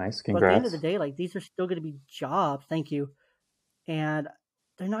services. Nice. But at the end of the Congrats. day, like these are still going to be jobs. Thank you. And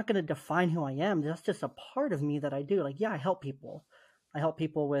they're not going to define who I am. That's just a part of me that I do. Like, yeah, I help people. I help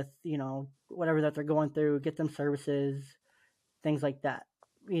people with, whatever that they're going through, get them services, things like that.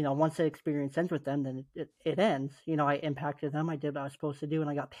 Once the experience ends with them, then it ends. I impacted them. I did what I was supposed to do and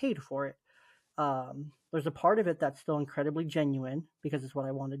I got paid for it. There's a part of it that's still incredibly genuine because it's what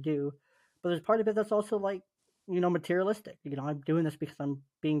I want to do. But there's part of it that's also like, materialistic. I'm doing this because I'm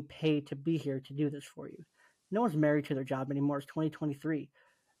being paid to be here to do this for you. No one's married to their job anymore. It's 2023.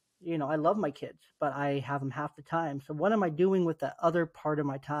 I love my kids, but I have them half the time. So what am I doing with the other part of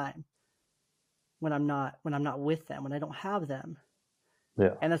my time when I'm not with them, when I don't have them?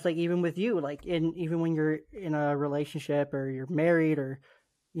 Yeah. And it's like even with you, like even when you're in a relationship or you're married or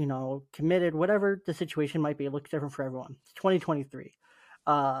committed, whatever the situation might be, it looks different for everyone. It's 2023.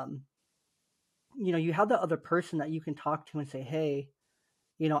 Um, you have the other person that you can talk to and say, hey,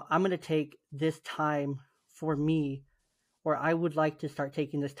 I'm going to take this time for me, or I would like to start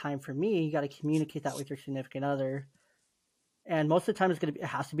taking this time for me. You got to communicate that with your significant other. And most of the time, it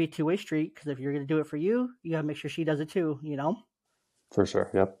has to be a two-way street because if you're going to do it for you, you got to make sure she does it too. For sure.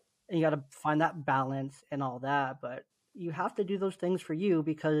 Yep. And you got to find that balance and all that. But you have to do those things for you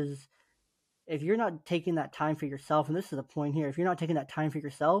because if you're not taking that time for yourself, and this is the point here, if you're not taking that time for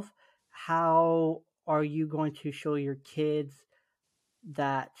yourself, how are you going to show your kids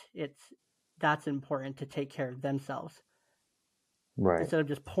that that's important to take care of themselves Right. instead of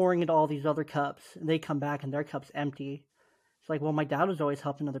just pouring into all these other cups and they come back and their cup's empty? It's like, well, my dad was always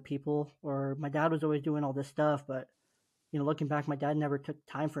helping other people, or my dad was always doing all this stuff, but looking back, my dad never took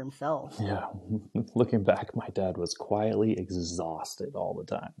time for himself. Yeah. Looking back, my dad was quietly exhausted all the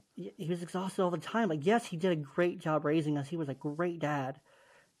time. He was exhausted all the time. Like, yes, he did a great job raising us. He was a great dad,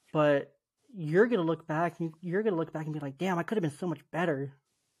 but you're gonna look back and be like, damn, I could have been so much better.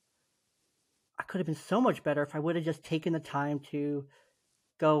 I could have been so much better if I would have just taken the time to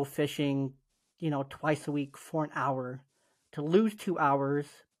go fishing, twice a week for an hour, to lose 2 hours,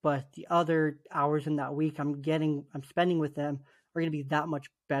 but the other hours in that week I'm spending with them are gonna be that much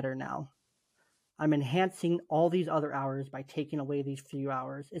better now. I'm enhancing all these other hours by taking away these few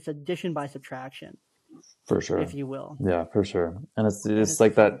hours. It's addition by subtraction, For if sure. you will. Yeah, for sure. And And it's it's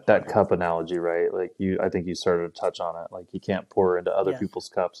like so that important. cup analogy, right? Like I think you started to touch on it. Like you can't pour into other Yes. people's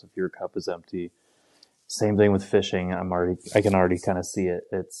cups if your cup is empty. Same thing with fishing. I can already kind of see it.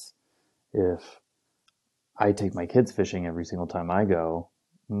 It's if I take my kids fishing every single time I go,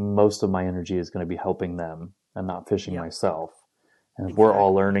 most of my energy is going to be helping them and not fishing Yep. myself. And if we're all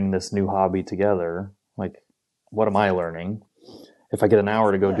Exactly. learning this new hobby together, like, what am I learning? If I get an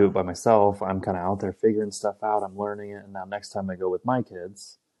hour to go do Yeah. it by myself, I'm kind of out there figuring stuff out. I'm learning it. And now next time I go with my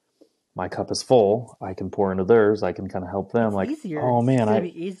kids, my cup is full. I can pour into theirs. I can kind of help them. It's Like, easier. oh It's man, gonna I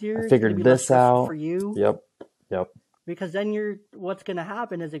be easier. It's gonna figured be less this stressful for out. you. Yep. Yep. Because then what's gonna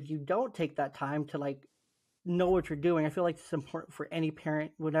happen is if you don't take that time to like know what you're doing, I feel like it's important for any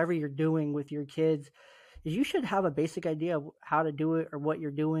parent, whatever you're doing with your kids, is you should have a basic idea of how to do it or what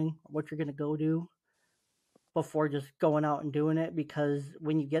you're doing, or what you're gonna go do before just going out and doing it. Because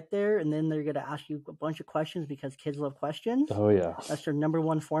when you get there and then they're gonna ask you a bunch of questions, because kids love questions. Oh yeah. That's their number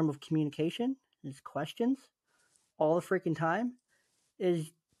one form of communication is questions all the freaking time.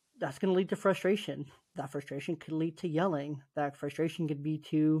 That's going to lead to frustration. That frustration could lead to yelling. That frustration could be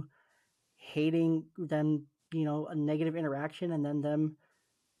to hating them, a negative interaction, and then them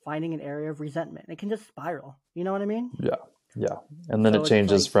finding an area of resentment. It can just spiral. You know what I mean? Yeah. Yeah. And then So it it's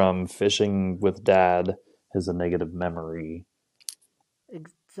changes like, from fishing with dad is a negative memory.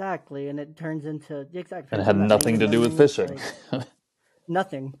 exactly. And it turns into, exactly. And it had nothing to do with fishing. Like,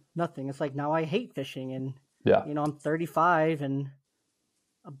 nothing. It's like, now I hate fishing. And, Yeah. I'm 35 and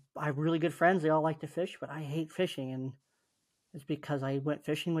I have really good friends. They all like to fish, but I hate fishing. And it's because I went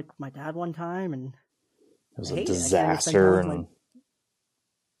fishing with my dad one time and It was I a hate it. I can't even spend disaster. time with And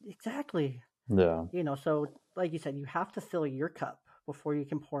exactly. yeah. So like you said, you have to fill your cup before you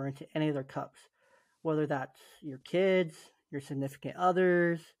can pour into any other cups, whether that's your kids, your significant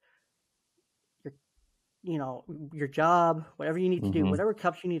others, your job, whatever you need to do, Mhm. whatever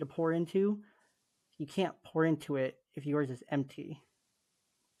cups you need to pour into, you can't pour into it if yours is empty.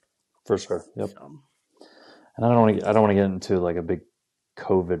 For sure. Yep. So, And I don't want to get into like a big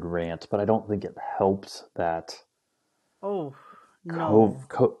COVID rant, but I don't think it helped that oh no,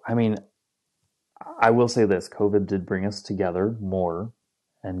 I mean, I will say this, COVID did bring us together more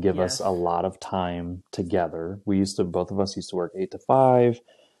and give us yes, a lot of time together. Both of us used to work 8 to 5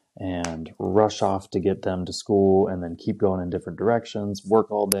 and rush off to get them to school and then keep going in different directions, work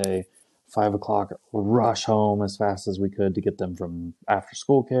all day, 5 o'clock, rush home as fast as we could to get them from after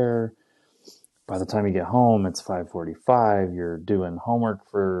school care. By the time you get home, it's 5:45. You're doing homework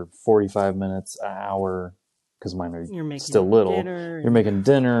for 45 minutes, an hour, because mine are you're still making little. dinner. You're making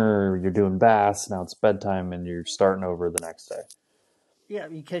dinner, you're doing baths, now it's bedtime, and you're starting over the next day. Yeah,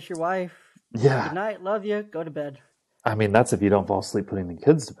 you kiss your wife. Yeah. Good night, love you, go to bed. I mean, that's if you don't fall asleep putting the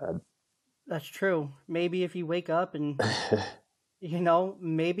kids to bed. That's true. Maybe if you wake up and,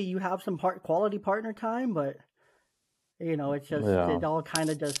 maybe you have some quality partner time, but, it's just, Yeah. it all kind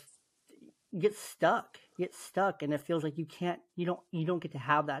of just gets stuck, and it feels like you don't get to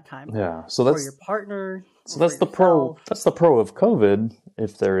have that time Yeah. So for that's your partner. so that's the pro. That's the pro of COVID,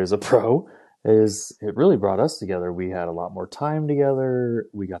 if there is a pro, is it really brought us together. We had a lot more time together.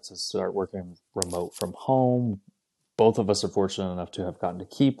 We got to start working remote from home. Both of us are fortunate enough to have gotten to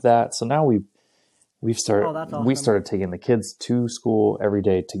keep that. So now we that's awesome. started taking the kids to school every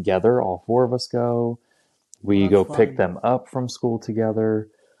day together. All four of us go. We That's go fun. pick them up from school together.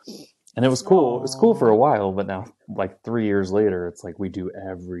 And it was cool. It was cool for a while, but now, like 3 years later, it's like we do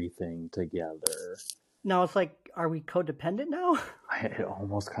everything together. Now it's like, are we codependent now? It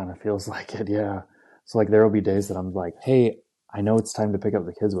almost kind of feels like it, yeah. So like there will be days that I'm like, hey, I know it's time to pick up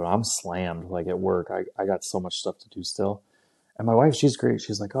the kids, but I'm slammed like at work. I got so much stuff to do still. And my wife, she's great.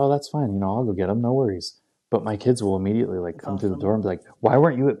 She's like, oh, that's fine. I'll go get them. No worries. But my kids will immediately like come through the door and be like, why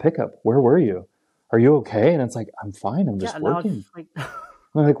weren't you at pickup? Where were you? Are you okay? And it's like, I'm fine. I'm just working. Like...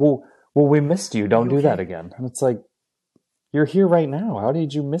 I'm like, well, we missed you. Don't do that again. And it's like, you're here right now. How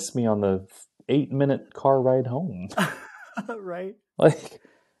did you miss me on the 8-minute car ride home? Right. Like,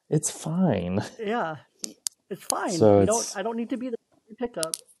 it's fine. Yeah, it's fine. So I don't need to be there every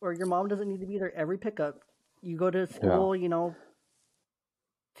pickup, or your mom doesn't need to be there every pickup. You go to school,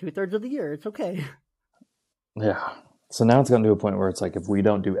 2/3 of the year. It's okay. Yeah. So now it's gotten to a point where it's like, if we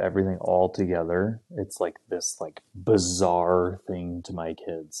don't do everything all together, it's like this like bizarre thing to my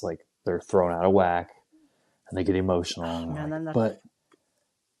kids. Like they're thrown out of whack and they get emotional. Oh, man, then that's... But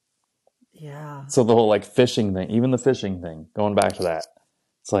yeah. So the whole like fishing thing, even the fishing thing, going back to that,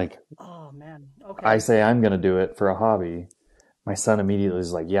 it's like, oh man, okay. I say I'm going to do it for a hobby. My son immediately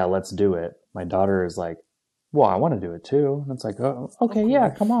is like, yeah, let's do it. My daughter is like, well, I want to do it too. And it's like, oh, okay, yeah,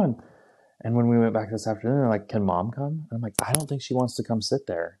 come on. And when we went back this afternoon, they're like, can mom come? And I'm like, I don't think she wants to come sit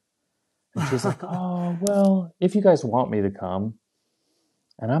there. And she's like, oh, well, if you guys want me to come.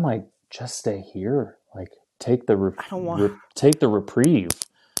 And I'm like, just stay here. Like, take the reprieve.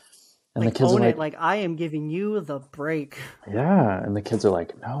 And the Like kids are own it. like, Like I am giving you the break. yeah. And the kids are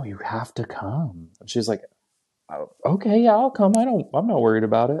like, no, you have to come. And she's like, "Oh, okay, yeah, I'll come. I'm not worried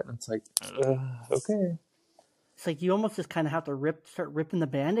about it." And it's like, okay. It's like you almost just kind of have to start ripping the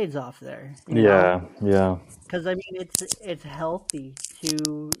band-aids off there, you know? Yeah, yeah, Because I mean, it's healthy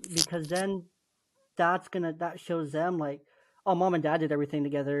to because then that shows them like, oh, mom and dad did everything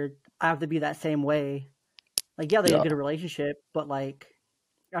together. I have to be that same way. Like, yeah, they had yeah, a good relationship, but like,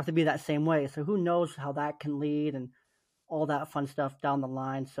 I have to be that same way. So who knows how that can lead and all that fun stuff down the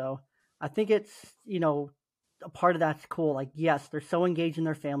line. So I think it's a part of that's cool. Like, yes, they're so engaged in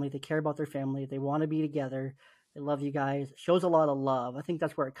their family. They care about their family. They want to be together. They love you guys. It shows a lot of love. I think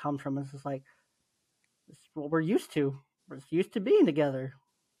that's where it comes from. It's just like it's what we're used to. We're just used to being together.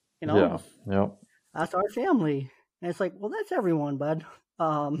 You know, yeah, yeah. that's our family. And it's like, well, that's everyone, bud.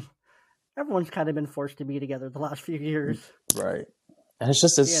 Um, everyone's kind of been forced to be together the last few years. Right. And it's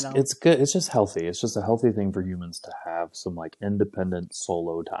just You know, it's good. It's just healthy. It's just a healthy thing for humans to have some like independent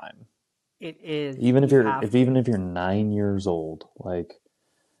solo time. it is. Even if You you're have if to. even if you're 9 years old, like,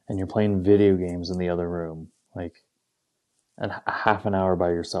 and you're playing video games in the other room, like, and a half an hour by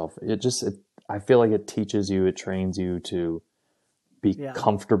yourself, I feel like it teaches you, it trains you to be Yeah.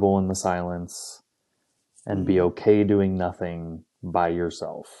 comfortable in the silence and be Mm-hmm. okay doing nothing by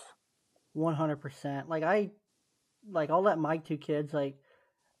yourself. 100%. I'll let my two kids a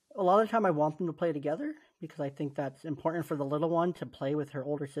lot of the time I want them to play together because I think that's important for the little one to play with her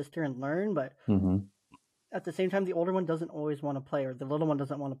older sister and learn. But Hmm. at the same time, the older one doesn't always want to play, or the little one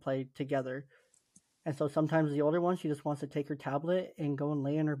doesn't want to play together. And so sometimes the older one, she just wants to take her tablet and go and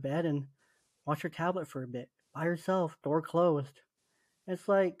lay in her bed and watch her tablet for a bit by herself, door closed. It's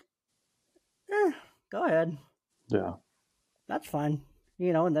like, eh, go ahead. Yeah. That's fine.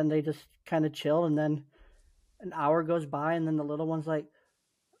 And then they just kind of chill. And then an hour goes by, and then the little one's like,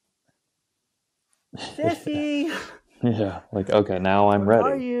 Sissy, Yeah. Like, okay, now I'm where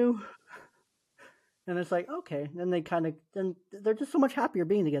are ready. you? And it's like, okay. Then they're just so much happier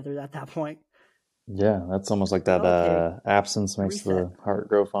being together at that point. Yeah, that's almost like Like, that okay, absence makes reset. the heart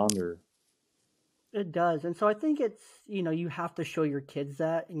grow fonder. It does. And so I think you have to show your kids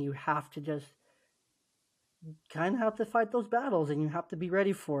that, and you have to just kind of have to fight those battles, and you have to be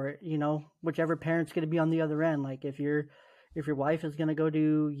ready for it, whichever parent's going to be on the other end. Like if your wife is going to go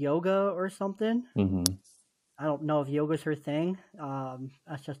do yoga or something, Hmm. I don't know if yoga's her thing.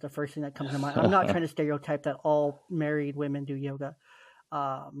 That's just the first thing that comes to mind. I'm not trying to stereotype that all married women do yoga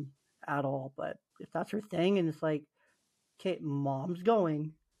um, at all, but if that's her thing, and it's like, okay, mom's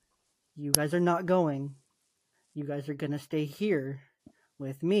going, you guys are not going. You guys are gonna stay here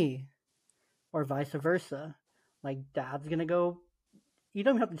with me, or vice versa. Like dad's gonna go. You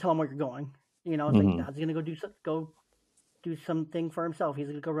don't even have to tell him where you're going. It's like Hmm. dad's gonna go do something for himself. He's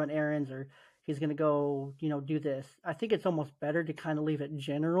gonna go run errands, or he's gonna go, do this. I think it's almost better to kind of leave it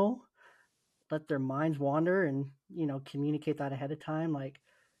general, let their minds wander, and communicate that ahead of time. Like,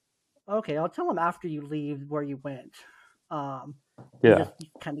 okay, I'll tell them after you leave where you went. Um, you Yeah, just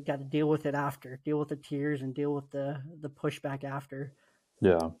kind of got to deal with it after, deal with the tears, and deal with the pushback after.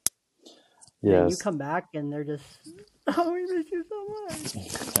 yeah, And then you yes. come back, and they're just, oh, we miss you so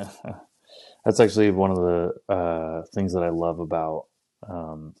much. That's actually one of the things that I love about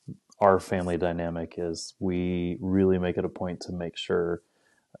um, our family dynamic is we really make it a point to make sure.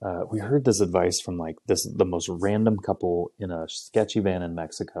 We heard this advice from like the most random couple in a sketchy van in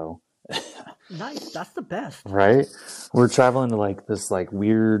Mexico. Nice, that's the best. Right? We're traveling to like this like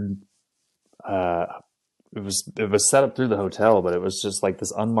weird. Uh, it was set up through the hotel, but it was just like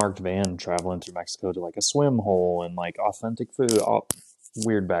this unmarked van traveling through Mexico to like a swim hole and like authentic food. All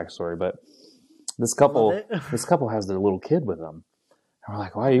weird backstory, but this Love couple it. this couple has their little kid with them, and we're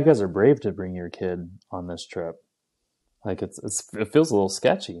like, wow, you Okay. guys are brave to bring your kid on this trip. Like it feels a little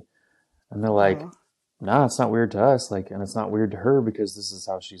sketchy, and they're Uh like, huh. nah, it's not weird to us. Like, and it's not weird to her because this is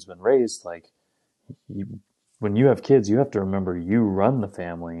how she's been raised. Like, when you have kids, you have to remember you run the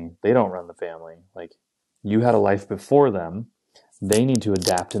family. They don't run the family. Like, you had a life before them. They need to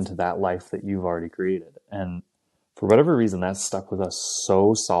adapt into that life that you've already created. And for whatever reason, that stuck with us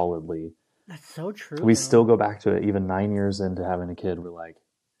so solidly. That's so true, We still though. go back to it even 9 years into having a kid. We're like,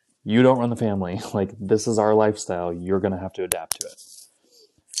 you don't run the family. Like, this is our lifestyle. You're going to have to adapt to it.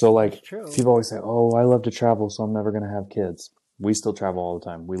 So, That's like, true. people always say, oh, I love to travel, so I'm never going to have kids. We still travel all the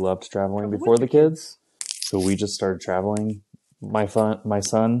time. We loved traveling Travel before with the your kids. kids. So we just started traveling. My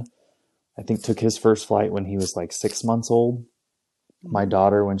son, I think, took his first flight when he was like 6 months old. My Hmm.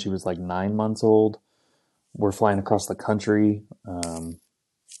 daughter, when she was like 9 months old. We're flying across the country.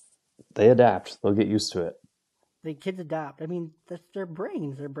 They adapt. They'll get used to it. The kids adapt. I mean, that's their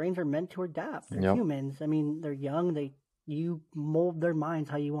brains. Their brains are meant to adapt. They're Yep. humans. I mean, they're young. You mold their minds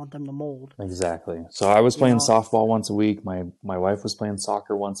how you want them to mold. Exactly. So I was You playing know, softball once a week. My wife was playing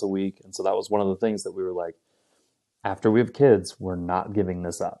soccer once a week, and so that was one of the things that we were like, after we have kids, we're not giving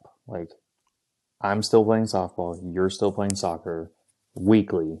this up. Like, I'm still playing softball, you're still playing soccer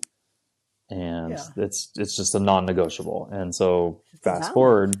weekly, and yeah, it's just a non-negotiable. And so just fast balance.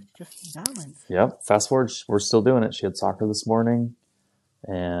 forward, Just balance. yep, fast forward, we're still doing it. She had soccer this morning,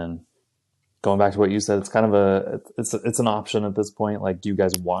 and going back to what you said, it's kind of it's an option at this point. Like, do you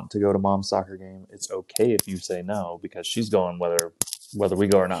guys want to go to mom's soccer game? It's okay if you say no, because she's going whether we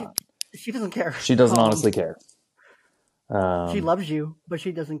go or She not. she doesn't care. She doesn't honestly care. She loves you, but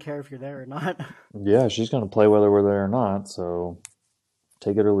she doesn't care if you're there or not. Yeah, she's going to play whether we're there or not. So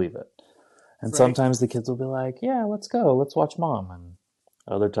take it or leave it. And Right? sometimes the kids will be like, "Yeah, let's go. Let's watch mom." And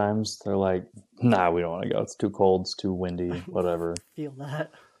other times they're like, "Nah, we don't want to go. It's too cold. It's too windy. Whatever." Feel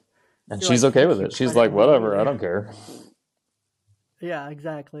that. And You're she's like, okay thank with you, it. but She's I like, don't want to be "Whatever. I there. don't care." Yeah,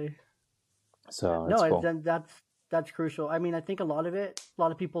 exactly. So it's No, cool. that's crucial. I mean, I think a lot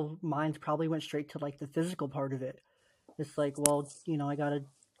of people's minds probably went straight to like the physical part of it. It's like, well, I gotta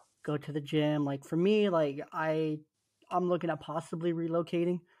go to the gym. Like for me, like I'm looking at possibly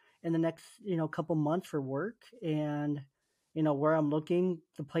relocating in the next couple months for work, and where I'm looking,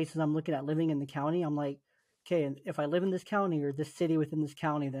 the places I'm looking at living in the county, I'm like, okay, and if I live in this county or this city within this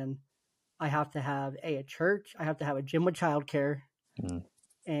county, then I have to have a church, I have to have a gym with childcare, Mm.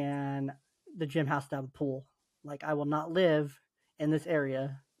 and the gym has to have a pool. Like I will not live in this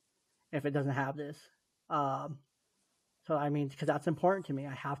area if it doesn't have this. Um, so I mean, because that's important to me,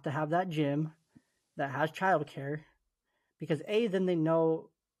 I have to have that gym that has childcare because then they know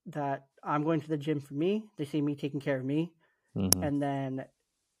that I'm going to the gym for me. They see me taking care of me, Hmm. and then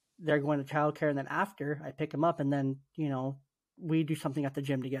they're going to childcare, and then after I pick them up, and then we do something at the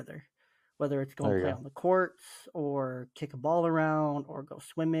gym together, whether it's go There and you play go. on the courts or kick a ball around or go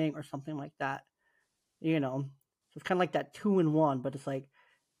swimming or something like that. So it's kind of like that 2-in-1, but it's like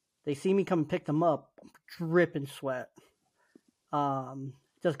they see me come and pick them up, I'm dripping sweat. Um,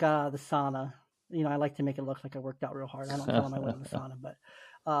 just got out of the sauna. I like to make it look like I worked out real hard. I don't tell them I went in the sauna, but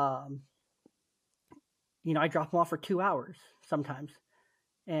I drop them off for 2 hours sometimes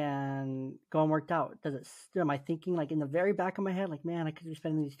and go and worked out. Am I thinking like in the very back of my head, like, man, I could be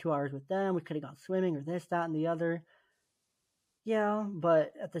spending these 2 hours with them. We could have gone swimming or this, that, and the other. Yeah,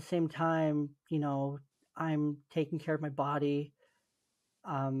 but at the same time, I'm taking care of my body.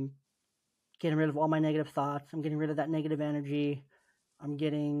 I'm getting rid of all my negative thoughts. I'm getting rid of that negative energy. I'm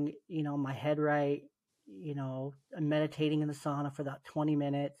getting, my head right. I'm meditating in the sauna for about 20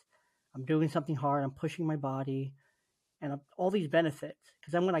 minutes. I'm doing something hard. I'm pushing my body and all these benefits.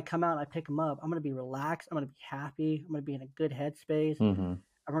 Because then when I come out and I pick them up, I'm going to be relaxed. I'm going to be happy. I'm going to be in a good headspace. Hmm.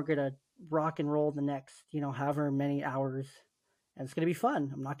 I'm going to rock and roll the next, however many hours. And it's going to be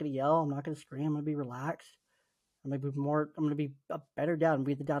fun. I'm not going to yell. I'm not going to scream. I'm going to be relaxed. I'm going to be a better dad and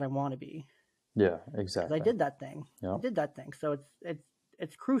be the dad I want to be. Yeah, Because I exactly. did that thing. Yep. I did that thing. So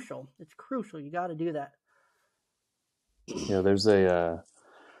it's crucial. It's crucial. You got to do that. Yeah, there's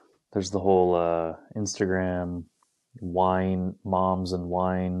the whole Instagram wine moms and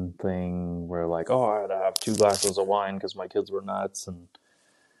wine thing where like, oh, I had to have 2 glasses of wine because my kids were nuts. And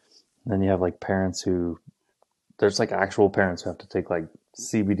then you have like parents who there's like actual parents who have to take like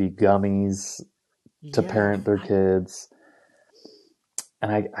CBD gummies to Yeah, parent their kids.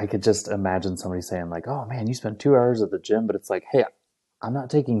 And I could just imagine somebody saying like, oh man, you spent 2 hours at the gym, but it's like, hey, I'm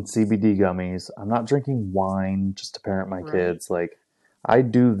not taking CBD gummies. I'm not drinking wine just to parent my right. kids. Like, I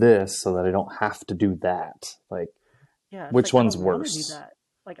do this so that I don't have to do that. Like, Yeah, it's which like I one's don't want to do worse? that.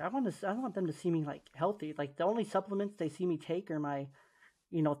 Like I want them to see me like healthy. Like the only supplements they see me take are my,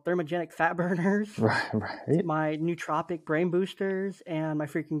 thermogenic fat burners, Right, right. my nootropic brain boosters, and my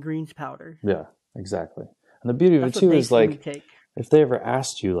freaking greens powder. Yeah, exactly. And the beauty of it That's what too they is see me like, take. if they ever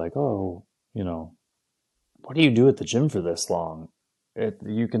asked you, like, oh, you know, what do you do at the gym for this long?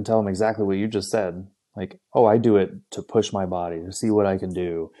 You can tell them exactly what you just said. Like, oh, I do it to push my body, to see what I can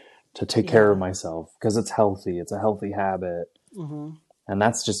do, to take care of Yeah. myself because it's healthy. It's a healthy habit. Mm-hmm. And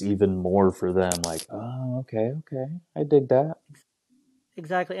that's just even more for them. Like, oh, okay, okay. I dig that.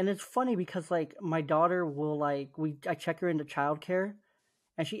 Exactly. And it's funny because like my daughter will like I check her into childcare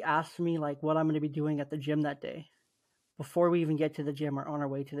and she asks me like what I'm going to be doing at the gym that day before we even get to the gym or on our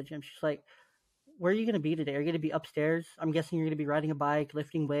way to the gym. She's like, "Where are you going to be today? Are you going to be upstairs? I'm guessing you're going to be riding a bike,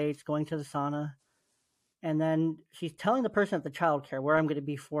 lifting weights, going to the sauna." And then she's telling the person at the childcare where I'm going to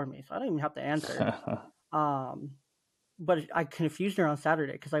be for me, so I don't even have to answer. Um, but I confused her on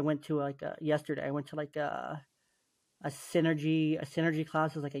Saturday because I went to like yesterday. I went to like a synergy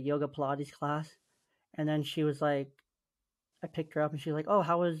class. It was like a yoga Pilates class. And then she was like, I picked her up and she's like, oh,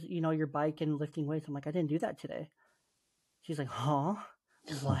 how was, your bike and lifting weights? I'm like, I didn't do that today. She's like, huh?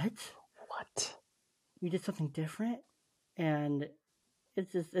 What? What? You did something different? And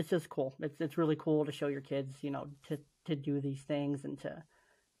it's just cool. It's really cool to show your kids, to do these things and to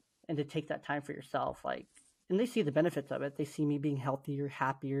take that time for yourself. Like, and they see the benefits of it. They see me being healthier,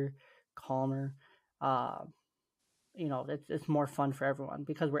 happier, calmer. Uh, it's more fun for everyone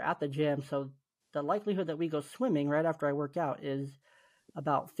because we're at the gym. So the likelihood that we go swimming right after I work out is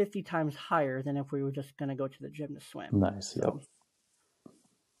about 50 times higher than if we were just going to go to the gym to swim. Nice. Yep.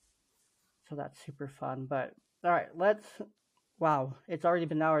 So that's super fun. But all right, wow, it's already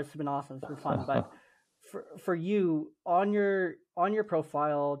been hours. It's been awesome. It's been fun. But for you on your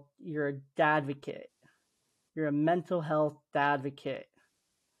profile, you're a dadvocate. You're a mental health dadvocate.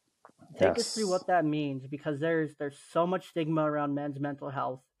 Take us through what that means, because there's so much stigma around men's mental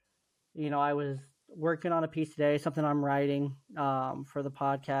health. I was working on a piece today, something I'm writing for the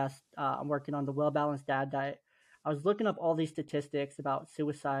podcast. I'm working on the Well Balanced Dad Diet. I was looking up all these statistics about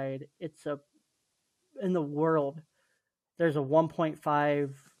suicide. In the world, there's a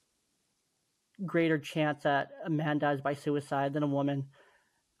 1.5 greater chance that a man dies by suicide than a woman.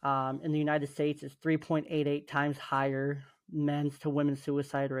 In the United States, it's 3.88 times higher men's to women's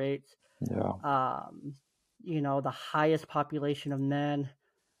suicide rates. Yeah. The highest population of men,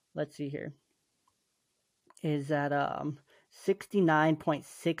 let's see here, is at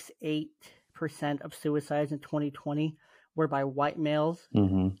 69.68% of suicides in 2020 were by white males.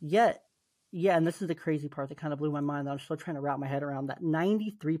 Mm-hmm. Yet, and this is the crazy part that kind of blew my mind. I'm still trying to wrap my head around that.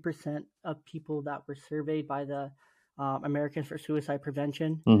 93% of people that were surveyed by the Americans for Suicide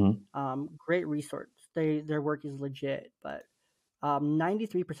Prevention, great resource. Their work is legit, but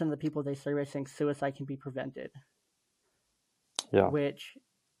 93% of the people they survey saying suicide can be prevented. Yeah. Which,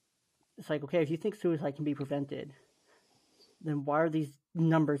 it's like, okay, if you think suicide can be prevented, then why are these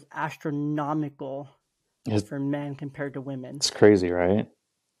numbers astronomical for men compared to women? It's crazy, right?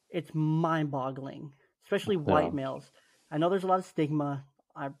 It's mind-boggling, especially white males. I know there's a lot of stigma.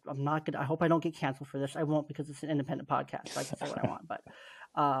 I'm not gonna. I hope I don't get canceled for this. I won't, because it's an independent podcast, so I can say what I want. But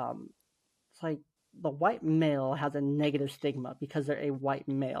it's like the white male has a negative stigma because they're a white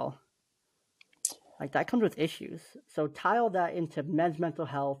male. Like, that comes with issues. So tie all that into men's mental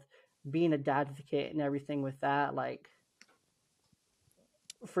health, being a dad advocate, and everything with that. Like,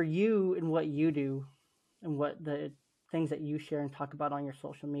 for you and what you do, and what the things that you share and talk about on your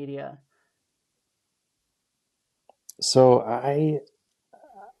social media. So I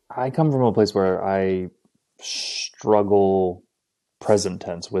come from a place where I struggle present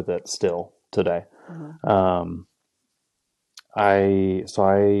tense with it still today. Mm-hmm. I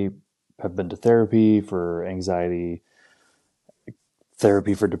have been to therapy for anxiety,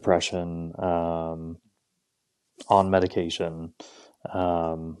 therapy for depression, on medication,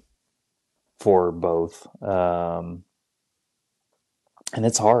 for both. And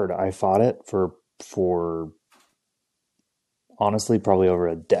it's hard. I fought it for honestly probably over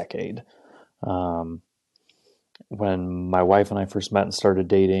a decade. When my wife and I first met and started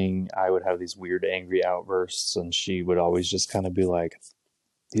dating, I would have these weird angry outbursts, and she would always just kind of be like,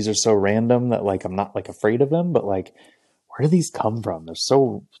 these are so random that, like, I'm not, like, afraid of them, but, like, where do these come from? They're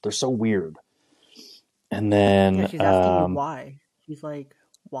so weird. And then she's asking you why. She's like,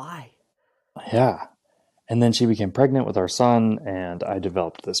 why? Yeah. And then she became pregnant with our son, and I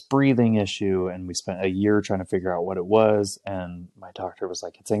developed this breathing issue, and we spent a year trying to figure out what it was. And my doctor was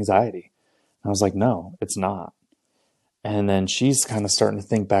like, it's anxiety. And I was like, no, it's not. And then she's kind of starting to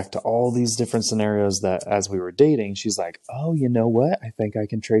think back to all these different scenarios that as we were dating, she's like, oh, you know what? I think I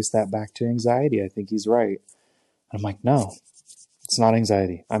can trace that back to anxiety. I think he's right. And I'm like, no, it's not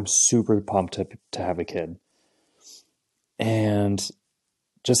anxiety. I'm super pumped to have a kid. And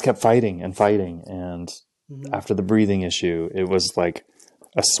just kept fighting. And after the breathing issue, it was like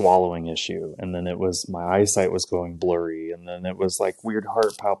a swallowing issue. And then it was my eyesight was going blurry. And then it was like weird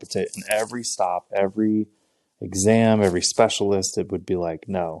heart palpitation. Every stop, every exam, every specialist, it would be like,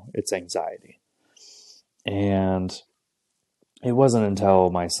 no, it's anxiety. And it wasn't until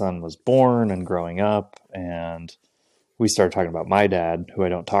my son was born and growing up, and we started talking about my dad, who I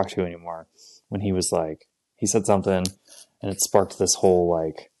don't talk to anymore, when he was like, he said something, and it sparked this whole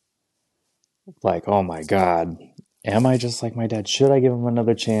like, oh my God, am I just like my dad? Should I give him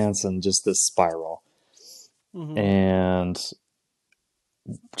another chance? And just this spiral. Mm-hmm. And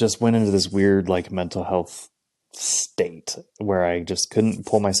just went into this weird, like, mental health state where I just couldn't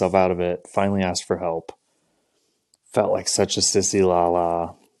pull myself out of it. Finally asked for help. Felt like such a sissy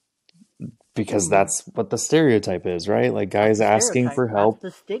lala. because Mm-hmm. that's what the stereotype is, right? Like That's guys the asking stereotype. for That's help,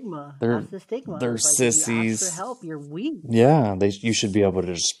 the stigma. they're That's the stigma. they're It's like if you ask for sissies. help, you're weak. Yeah, you should be able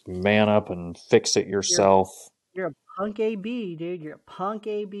to just man up and fix it You're yourself. you're a punk AB, dude. You're a punk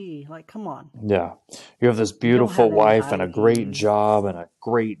AB. Like, come on. Yeah. You have this You don't beautiful have wife and a great anxiety. job and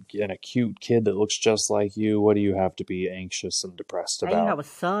a cute kid that looks just like you. What do you have to be anxious and depressed And you have about? a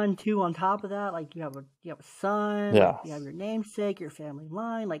son too on top of that. Like you have a son, Yeah. like you have your namesake, your family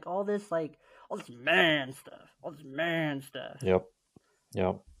line, like all this man stuff. All this man stuff. Yep.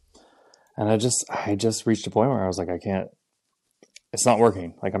 Yep. And I just reached a point where I was like, it's not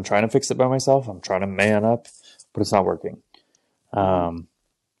working. Like I'm trying to fix it by myself. I'm trying to man up, but it's not working.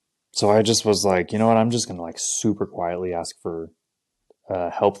 So I just was like, you know what? I'm just going to like super quietly ask for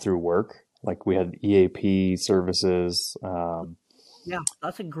help through work. Like we had EAP services. Yeah,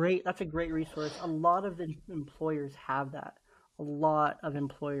 that's a great resource. A lot of employers have that. A lot of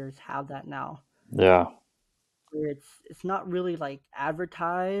employers have that now. Yeah. It's not really like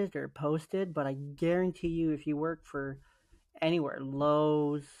advertised or posted, but I guarantee you, if you work for anywhere,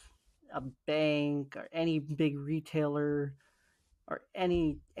 Lowe's, a bank, or any big retailer, or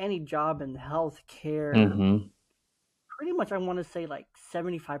any job in healthcare, Mm-hmm. pretty much I want to say like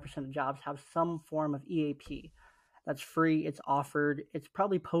 75% of jobs have some form of EAP. That's free. It's offered. It's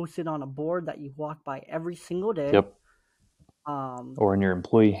probably posted on a board that you walk by every single day. Yep. Or in your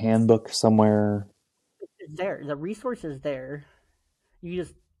employee handbook somewhere. It's there. The resource is there. You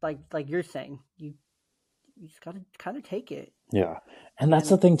just like you're saying, you just gotta kind of take it. Yeah. And that's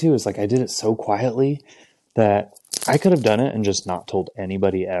the thing too, is like I did it so quietly that I could have done it and just not told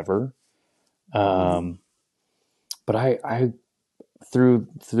anybody ever. But I through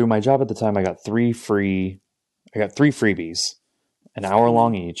my job at the time, I got three freebies, an hour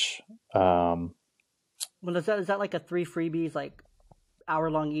long each. Well, is that like a 3 freebies, like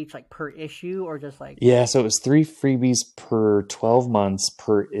hour long each, like per issue, or just like? Yeah, so it was 3 freebies per 12 months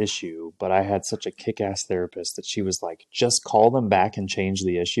per issue, but I had such a kick-ass therapist that she was like, just call them back and change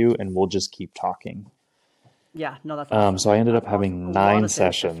the issue and we'll just keep talking. Yeah, no, that's awesome. So I ended up That's having awesome. 9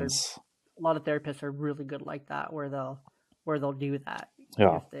 sessions. A lot of therapists are really good like that, where they'll do that.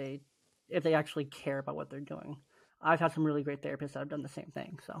 Yeah. If they actually care about what they're doing. I've had some really great therapists that have done the same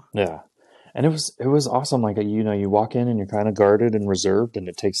thing. So yeah. And it was awesome. Like, you know, you walk in and you're kind of guarded and reserved, and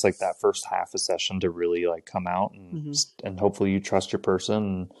it takes like that first half a session to really like come out and hopefully you trust your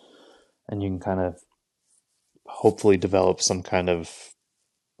person and you can kind of hopefully develop some kind of,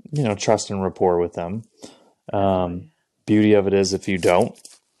 you know, trust and rapport with them. Beauty of it is, if you don't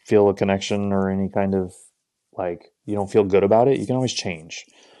feel a connection or any kind of like, you don't feel good about it, you can always change.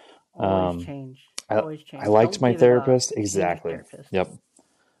 Always change. I liked my therapist. Exactly. Yep.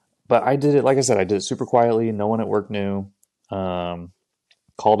 But I did it, like I said, I did it super quietly. No one at work knew.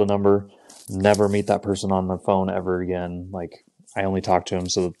 Called a number, never meet that person on the phone ever again. Like, I only talk to them,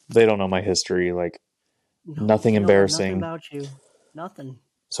 so they don't know my history. Like, nothing embarrassing. Nothing about you. Nothing.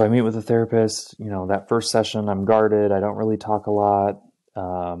 So I meet with a therapist. You know, that first session, I'm guarded. I don't really talk a lot.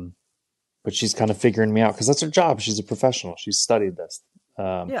 But she's kind of figuring me out because that's her job. She's a professional. She's studied this.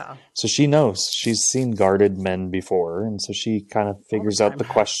 Yeah. So she knows. She's seen guarded men before, and so she kind of figures out the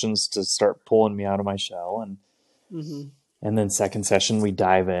questions to start pulling me out of my shell. And then second session, we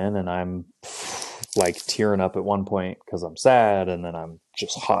dive in, and I'm like tearing up at one point because I'm sad, and then I'm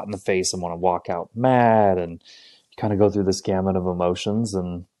just hot in the face and want to walk out mad, and kind of go through this gamut of emotions,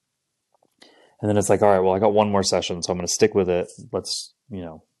 and then it's like, all right, well, I got one more session, so I'm going to stick with it. Let's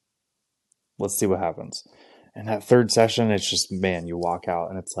see what happens. And that third session, it's just, man, you walk out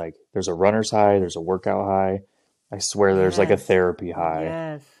and it's like, there's a runner's high, there's a workout high. I swear there's like a therapy high.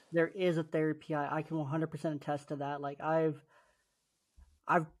 Yes, there is a therapy high. I can 100% attest to that. Like I've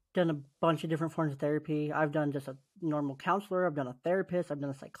done a bunch of different forms of therapy. I've done just a normal counselor. I've done a therapist. I've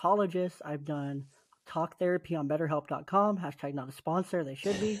done a psychologist. I've done talk therapy on BetterHelp.com. # not a sponsor. They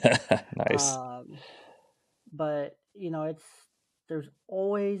should be. Nice. But you know, there's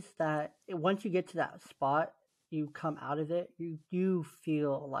always that. Once you get to that spot, you come out of it, you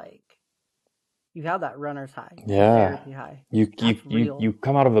feel like you have that runner's high. Yeah. Therapy high. You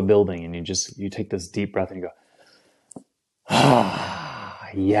come out of a building and you take this deep breath and you go,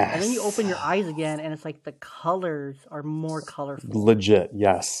 yes. And then you open your eyes again and it's like the colors are more colorful. Legit.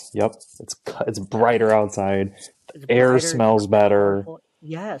 Yes. Yep. It's brighter outside. Air smells better.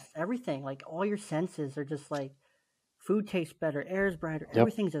 Yes. Everything. Like all your senses are just like, food tastes better. Air is brighter.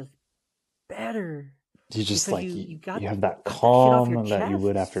 Everything's just better. You just because you have that calm that you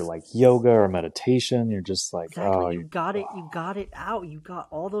would after like yoga or meditation. You're just like, exactly. Oh, you got it out. You got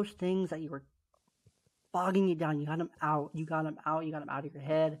all those things that you were bogging you down. You got them out. You got them out of your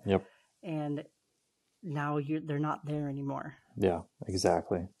head. Yep. and now they're not there anymore. Yeah,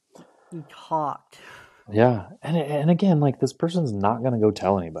 exactly. You talked. Yeah. And again, like, this person's not going to go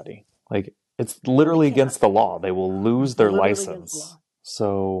tell anybody. Like, it's literally They can't. against the law. They will lose their Literally against the law. license.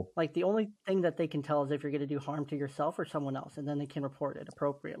 So, Like, the only thing that they can tell is if you're going to do harm to yourself or someone else, and then they can report it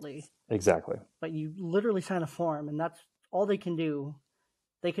appropriately. exactly. But you literally sign a form, and that's all they can do.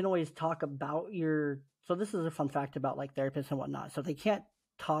 They can always talk about so this is a fun fact about like therapists and whatnot. So they can't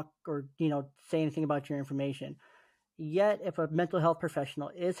talk or, say anything about your information. Yet, if a mental health professional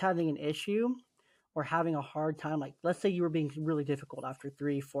is having an issue or having a hard time, like let's say you were being really difficult after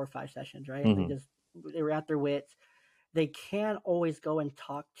 3, 4, 5 sessions, right? Mm-hmm. They were at their wits. They can always go and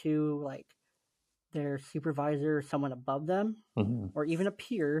talk to like their supervisor or someone above them, Mm-hmm. or even a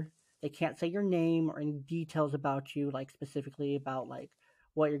peer. They can't say your name or any details about you, like specifically about like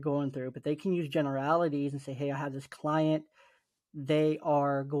what you're going through, but they can use generalities and say, hey, I have this client. They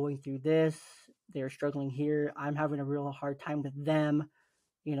are going through this. They're struggling here. I'm having a real hard time with them,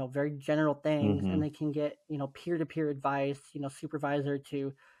 very general things. Mm-hmm. And they can get, peer-to-peer advice, supervisor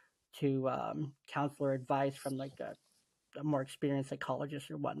to counselor advice from like a more experienced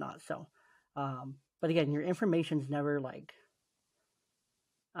psychologist or whatnot. So, but again, your information's never like,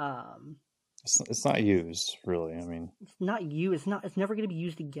 It's not used, really. I mean, it's not you. It's never going to be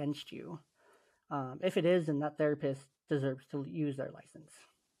used against you. If it is, then that therapist deserves to use their license.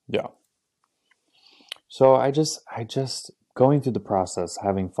 yeah. So I just going through the process,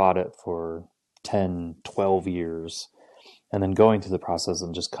 having fought it for 10, 12 years, and then going through the process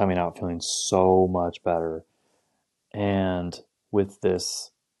and just coming out feeling so much better. And with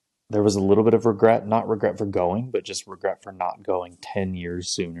this, there was a little bit of regret, not regret for going, but just regret for not going 10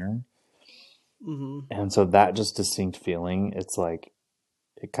 years sooner. Mm-hmm. And so that just distinct feeling, it's like,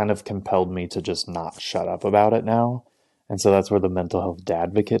 it kind of compelled me to just not shut up about it now. And so that's where the mental health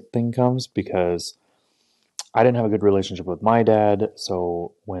dadvocate thing comes, because I didn't have a good relationship with my dad.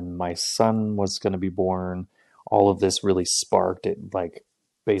 So when my son was going to be born, all of this really sparked it, like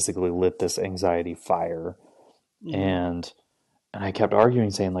basically lit this anxiety fire. Mm-hmm. And I kept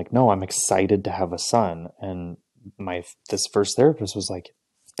arguing, saying like, no, I'm excited to have a son. And this first therapist was like,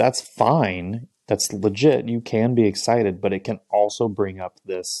 that's fine. That's legit. You can be excited, but it can also bring up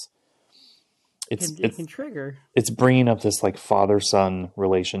this. It can trigger. It's bringing up this like father-son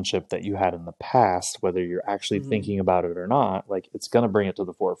relationship that you had in the past, whether you're actually Mm-hmm. thinking about it or not. Like, it's going to bring it to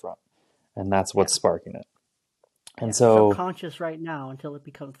the forefront, and that's what's sparking it. And so, subconscious right now until it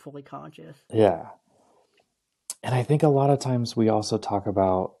becomes fully conscious. yeah. And I think a lot of times we also talk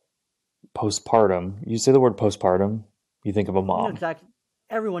about postpartum. You say the word postpartum, you think of a mom. Exactly.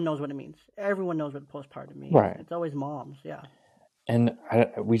 Everyone knows what it means. Everyone knows what postpartum means. Right. It's always moms. Yeah. And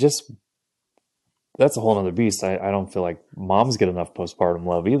that's a whole other beast. I don't feel like moms get enough postpartum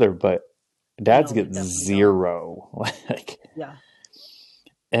love either, but dads get zero. Like, yeah.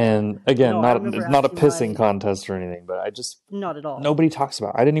 And again, it's not a pissing contest or anything, but not at all. Nobody talks about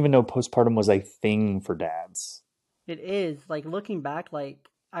it. I didn't even know postpartum was a thing for dads. It is. Like, looking back, like,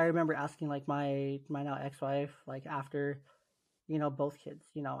 I remember asking like my now ex-wife, like, after, both kids,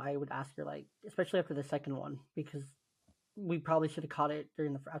 I would ask her, like, especially after the second one, because we probably should have caught it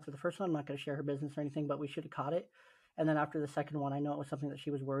after the first one. I'm not going to share her business or anything, but we should have caught it. And then after the second one, I know it was something that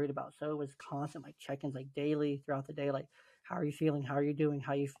she was worried about. So it was constant, like, check-ins, like, daily throughout the day, like, how are you feeling? How are you doing?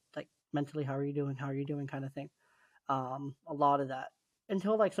 How you, like, mentally, how are you doing? How are you doing? Kind of thing. A lot of that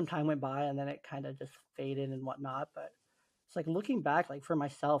until like some time went by, and then it kind of just faded and whatnot. But it's like, looking back, like, for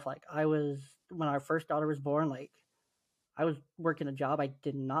myself, like, when our first daughter was born, like, I was working a job I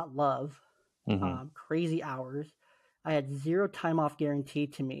did not love, crazy hours. I had 0 time off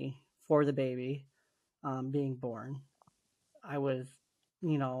guaranteed to me for the baby being born. I was,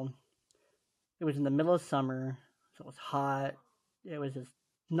 it was in the middle of summer, so it was hot. It was just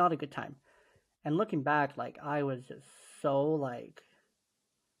not a good time. And looking back, like, I was just so like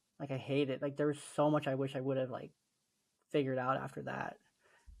I hate it. Like, there was so much I wish I would have like figured out after that.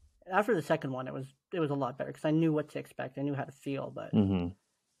 After the second one, it was a lot better because I knew what to expect. I knew how to feel. But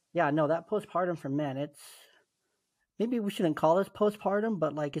yeah, no, that postpartum for men, it's, maybe we shouldn't call this postpartum,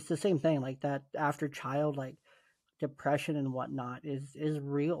 but like, it's the same thing. Like, that after child, like, depression and whatnot is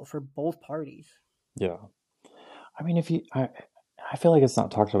real for both parties. Yeah. I mean, I feel like it's not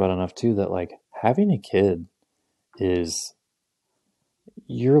talked about enough too, that like having a kid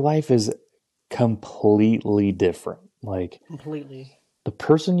your life is completely different. Like, completely. The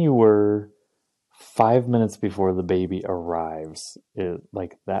person you were 5 minutes before the baby arrives,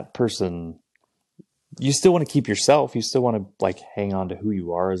 like, that person, you still want to keep yourself. You still want to like hang on to who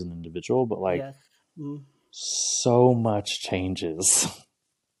you are as an individual, but like, so much changes.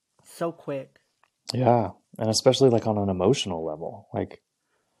 so quick. Yeah. And especially like on an emotional level. Like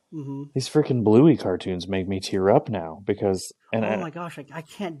Hmm. these freaking Bluey cartoons make me tear up now because Oh my gosh, I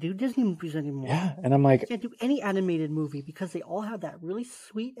can't do Disney movies anymore. yeah, and I'm I like, can't do any animated movie because they all have that really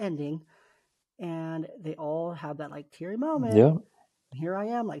sweet ending, and they all have that like teary moment. yeah, Here I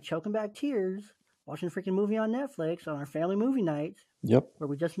am, like choking back tears, watching a freaking movie on Netflix on our family movie night, yep. where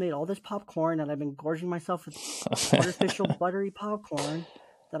we just made all this popcorn, and I've been gorging myself with artificial buttery popcorn.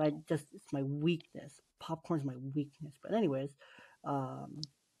 That it's my weakness. Popcorn's my weakness. But anyways, um,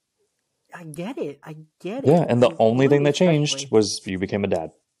 I get it. I get Yeah, it. and the only thing Bluey that changed especially. was you became a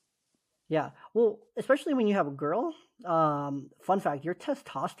dad. Yeah. Well, especially when you have a girl. Fun fact: your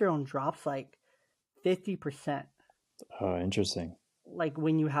testosterone drops like 50%. Oh, interesting. Like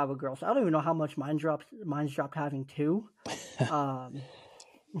when you have a girl. So I don't even know how much mine's dropped having two. Um,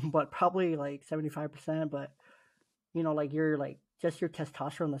 but probably like 75%. But like you're like just your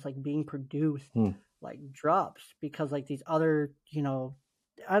testosterone that's like being produced like drops because like these other,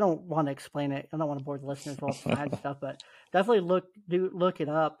 I don't want to explain it. I don't want to bore the listeners with all the science stuff, but definitely look it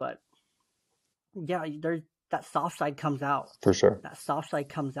up. But yeah, there's that soft side comes out. For sure. That soft side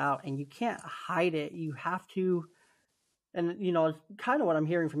comes out, and you can't hide it. You have to, and it's kind of what I'm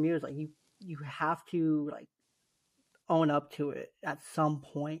hearing from you is like you have to like own up to it at some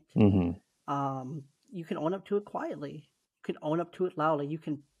point. Mm-hmm. You can own up to it quietly. You can own up to it loudly. You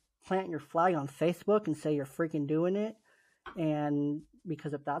can plant your flag on Facebook and say you're freaking doing it, and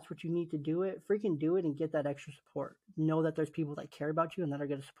because if that's what you need to do it, freaking do it and get that extra support. Know that there's people that care about you and that are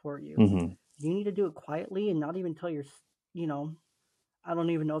going to support you. Mm-hmm. You need to do it quietly and not even tell your, I don't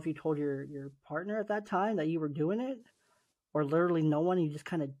even know if you told your partner at that time that you were doing it, or literally no one. You just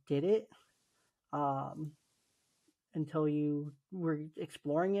kind of did it, until you were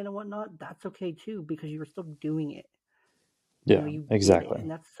exploring it and whatnot. That's okay too because you were still doing it. Yeah, You exactly. did it,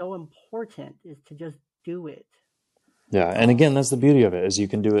 and that's so important is to just do it. Yeah, and again, that's the beauty of it is you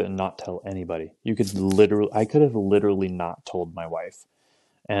can do it and not tell anybody. I could have literally not told my wife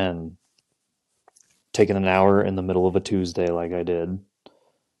and taken an hour in the middle of a Tuesday like I did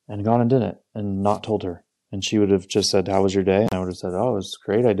and gone and did it and not told her. And she would have just said, "How was your day?" And I would have said, "Oh, it was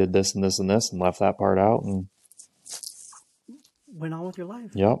great. I did this and this and this," and left that part out and went on with your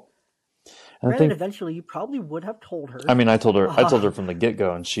life. Yep. And Granted, eventually you probably would have told her. I mean, I told her from the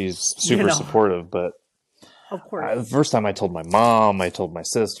get-go, and she's super supportive, but of course. The first time I told my mom, I told my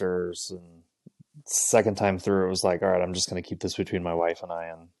sisters, and second time through, it was like, all right, I'm just going to keep this between my wife and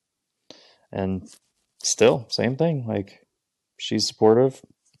I. And still, same thing. Like, she's supportive.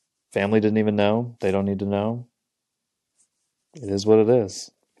 Family didn't even know. They don't need to know. It is what it is.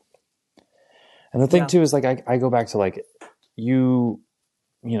 And the thing, too, is, like, I go back to, like, you're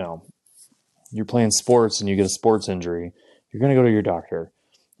playing sports and you get a sports injury. You're going to go to your doctor.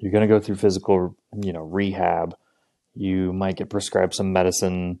 You're going to go through physical, rehab. You might get prescribed some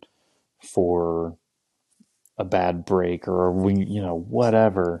medicine for a bad break or,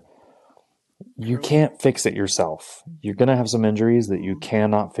 whatever. You can't fix it yourself. You're going to have some injuries that you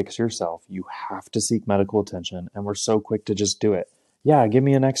cannot fix yourself. You have to seek medical attention, and we're so quick to just do it. Yeah, give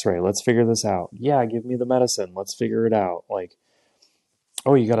me an x-ray. Let's figure this out. Yeah, give me the medicine. Let's figure it out. Like,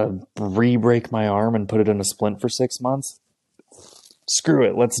 oh, you got to re-break my arm and put it in a splint for 6 months? Screw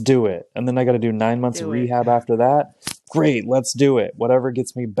it, let's do it. And then I got to do 9 months of rehab after that? Great, let's do it. Whatever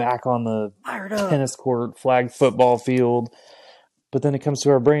gets me back on the tennis court, flag football field. But then it comes to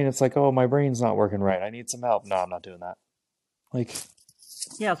our brain, it's like, oh, my brain's not working right. I need some help. No, I'm not doing that. Like,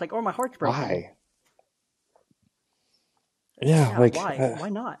 yeah, it's like, oh, my heart's broken. Why? Yeah, like, why? Why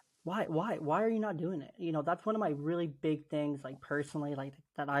not? Why are you not doing it? That's one of my really big things, like personally, like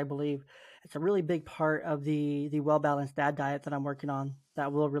that I believe it's a really big part of the well-balanced dad diet that I'm working on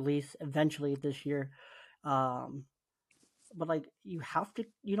that will release eventually this year. But like you have to,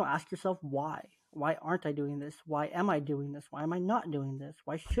 ask yourself why. Why aren't I doing this? Why am I doing this? Why am I not doing this?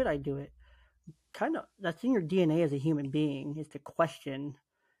 Why should I do it? Kind of that's in your DNA as a human being is to question.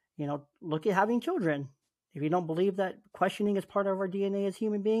 Look at having children. If you don't believe that questioning is part of our DNA as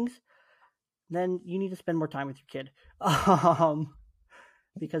human beings, then you need to spend more time with your kid.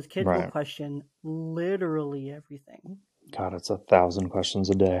 Because kids will question literally everything. God, it's 1,000 questions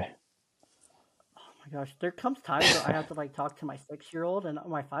a day. Oh my gosh. There comes times where I have to like talk to my 6-year-old and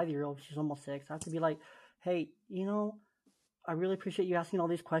my 5-year-old, she's almost 6. I have to be like, hey, I really appreciate you asking all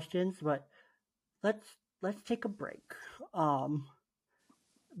these questions, but let's take a break.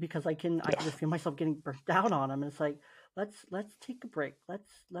 Because I can just feel myself getting burnt out on them. And it's like, let's take a break.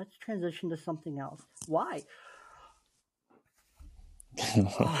 Let's transition to something else. Why?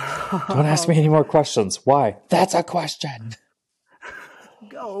 Don't ask me any more questions. Why? That's a question.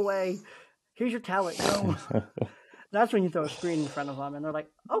 Go away. Here's your talent. Go. That's when you throw a screen in front of them, and they're like,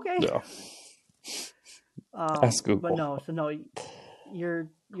 okay. Yeah. Ask Google. But no, you're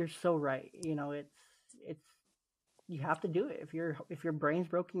so right. You know, it's you have to do it. If your brain's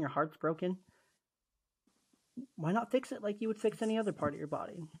broken, your heart's broken, why not fix it like you would fix any other part of your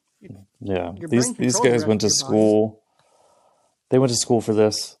body? Yeah, Your these brain controls guys the went to rest of your body. school. They went to school for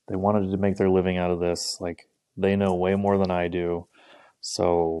this. They wanted to make their living out of this. Like, they know way more than I do.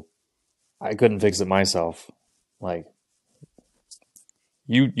 So I couldn't fix it myself. Like,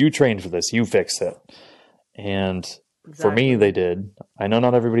 you trained for this. You fix it. And for me, Exactly. they did. I know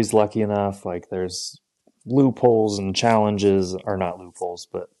not everybody's lucky enough. Like, there's loopholes and challenges, or not loopholes,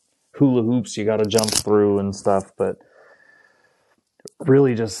 but hula hoops you got to jump through and stuff. But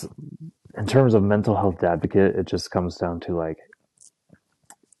really, just in terms of mental health advocate, it just comes down to, like,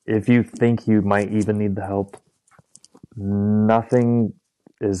 if you think you might even need the help, nothing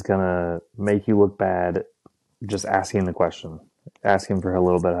is gonna make you look bad just asking the question, asking for a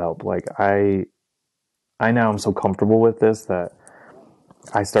little bit of help. Like, I now am so comfortable with this that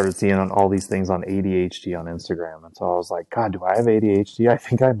I started seeing on all these things on ADHD on Instagram. And so I was like, God, do I have ADHD? I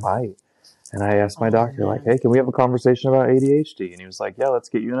think I might. And I asked my doctor, like, hey, can we have a conversation about ADHD? And he was like, yeah, let's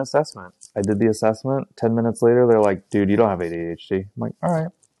get you an assessment. I did the assessment. 10 minutes later, they're like, dude, you don't have ADHD. I'm like, all right,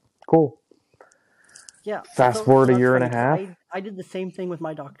 cool. Yeah. Fast forward a year and a half. I did the same thing with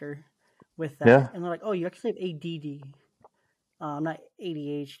my doctor with that. Yeah. And they're like, oh, you actually have ADD. Not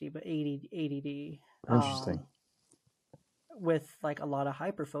ADHD, but ADD. Interesting. With like a lot of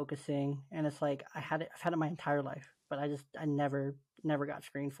hyper focusing, and it's like I've had it my entire life, but I never got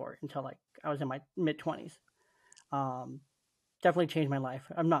screened for it until like I was in my mid 20s. Definitely changed my life.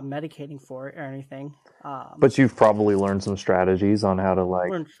 I'm not medicating for it or anything. But you've probably learned some strategies on how to,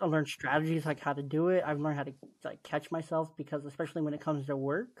 like, I learned strategies like how to do it. I've learned how to like catch myself, because especially when it comes to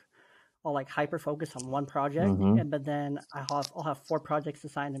work, I'll like hyper focus on one project, but then I'll have 4 projects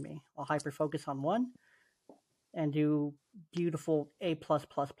assigned to me. I'll hyper focus on one and do beautiful A+++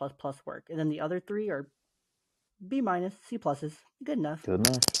 work, and then the other 3 are B-, C++, good enough. Good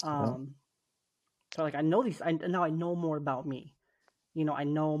enough. So like I know these. Now I know more about me. You know, I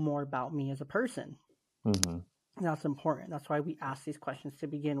know more about me as a person. And that's important. That's why we ask these questions to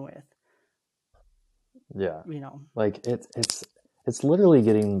begin with. Yeah. You know, like it's literally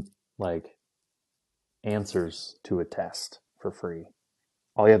getting like answers to a test for free.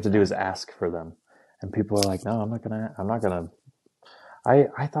 All you have to do is ask for them. And people are like, no, I'm not gonna.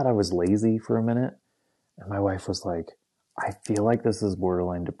 I thought I was lazy for a minute, and my wife was like, I feel like this is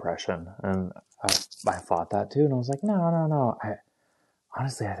borderline depression, and I thought that too, and I was like, no.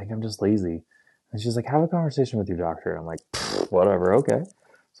 Honestly, I think I'm just lazy. And she's like, have a conversation with your doctor. I'm like, whatever, okay.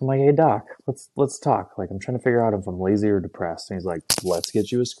 So I'm like, hey doc, let's talk. Like, I'm trying to figure out if I'm lazy or depressed. And he's like, let's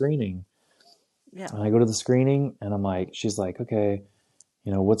get you a screening. yeah. And I go to the screening, and I'm like, she's like, okay,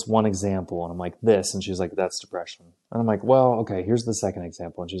 you know, what's one example? And I'm like, this. And she's like, that's depression. And I'm like, well, okay, here's the second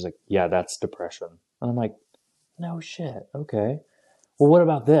example. And she's like, yeah, that's depression. And I'm like, no shit, okay. Well, what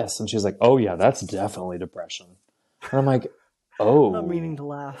about this? And she's like, oh yeah, that's definitely depression. And I'm like, oh. Not meaning to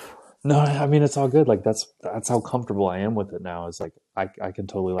laugh. No, I mean, it's all good. Like, that's how comfortable I am with it now. It's like, I can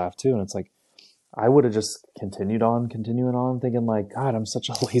totally laugh too. And it's like, I would have just continuing on, thinking like, God, I'm such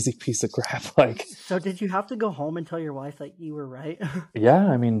a lazy piece of crap. Like, so did you have to go home and tell your wife that you were right? yeah,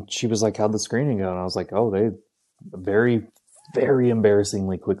 I mean, she was like, how'd the screening go? And I was like, oh, they very, very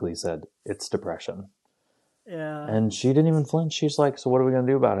embarrassingly quickly said, it's depression. Yeah. And she didn't even flinch. She's like, so what are we going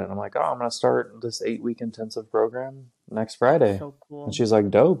to do about it? And I'm like, oh, I'm going to start this 8-week intensive program next Friday. That's so cool. And she's like,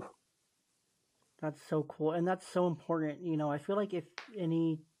 dope. That's so cool. And that's so important. You know, I feel like if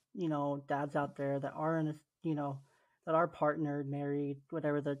any, you know, dads out there that are in a, you know, that are partnered, married,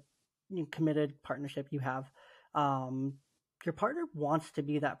 whatever the committed partnership you have, your partner wants to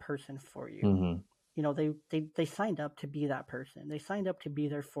be that person for you. You know, they signed up to be that person. They signed up to be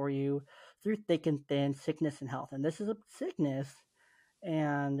there for you through thick and thin, sickness and health. And this is a sickness,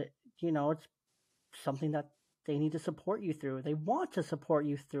 and you know, it's something that they need to support you through. They want to support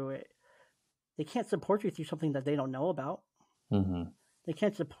you through it. They can't support you through something that they don't know about. They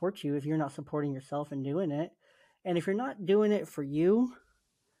can't support you if you're not supporting yourself and doing it. And if you're not doing it for you,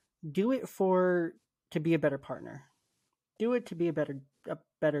 do it to be a better partner. Do it to be a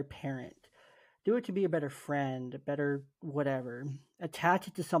better parent. Do it to be a better friend, a better whatever. Attach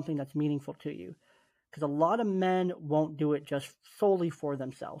it to something that's meaningful to you. Because a lot of men won't do it just solely for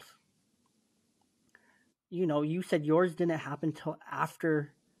themselves. You know, you said yours didn't happen till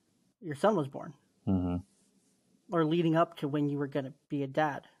after your son was born. Or leading up to when you were going to be a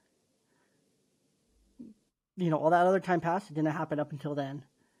dad. all that other time passed. It didn't happen up until then.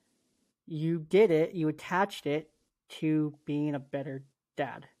 You did it. You attached it to being a better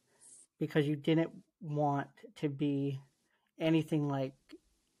dad because you didn't want to be anything like,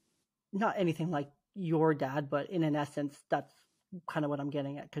 not anything like your dad, but in an essence, that's kind of what I'm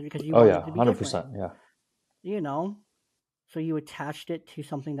getting at. Because you Oh wanted yeah, to be different, 100%. Yeah. you know? So you attached it to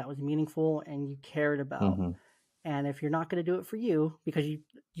something that was meaningful and you cared about. Hmm. And if you're not going to do it for you, because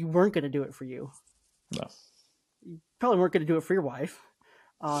you weren't going to do it for you, No. you probably weren't going to do it for your wife.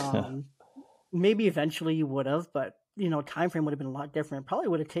 Maybe eventually you would have, but time frame would have been a lot different. Probably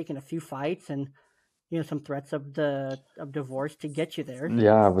would have taken a few fights and some threats of divorce to get you there.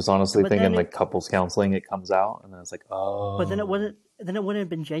 Yeah, I was honestly But thinking then like couples counseling, it comes out, and then it's like, but then it oh. wasn't. Then it wouldn't have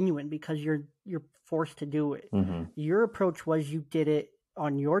been genuine because you're forced to do it. Hmm. Your approach was you did it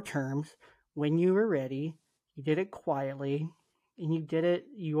on your terms when you were ready. You did it quietly, and you did it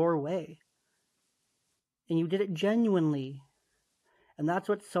your way, and you did it genuinely. And that's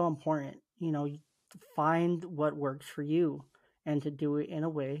what's so important. Find what works for you, and to do it in a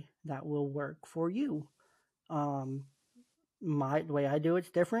way that will work for you. Um, the way I do it's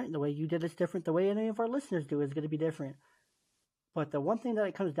different. The way you did it's different. The way any of our listeners do is going to be different. But the one thing that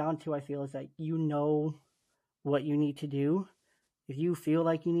it comes down to, I feel, is that you know what you need to do. If you feel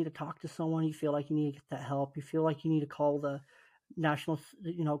like you need to talk to someone, you feel like you need to get that help, you feel like you need to call the national,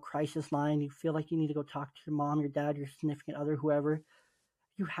 crisis line, you feel like you need to go talk to your mom, your dad, your significant other, whoever,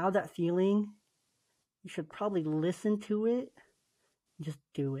 you have that feeling, you should probably listen to it and just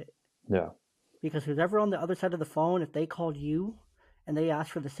do it. Yeah. Because whoever on the other side of the phone, if they called you and they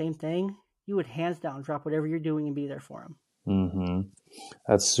asked for the same thing, you would hands down drop whatever you're doing and be there for them. Hmm.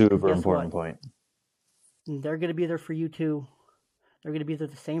 That's super Guess important what? point. They're going to be there for you too. They're going to be there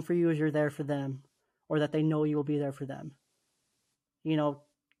the same for you as you're there for them, or that they know you will be there for them.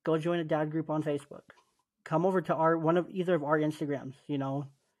 Go join a dad group on Facebook. Come over to either of our Instagrams.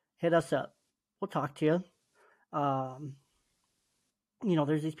 Hit us up. We'll talk to you.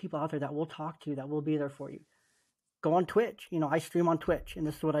 There's these people out there that we'll talk to, that will be there for you. Go on Twitch. I stream on Twitch, and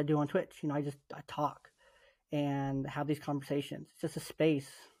this is what I do on Twitch. I talk and have these conversations. It's just a space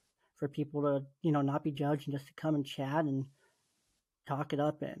for people to, not be judged and just to come and chat and talk it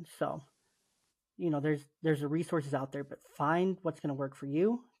up in. So, there's the resources out there, but find what's going to work for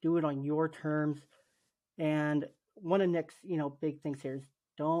you. Do it on your terms. And one of Nick's, big things here is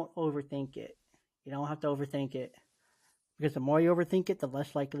don't overthink it. You don't have to overthink it, because the more you overthink it, the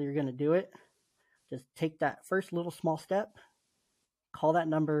less likely you're going to do it. Just take that first little small step, call that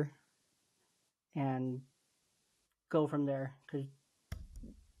number, and go from there, because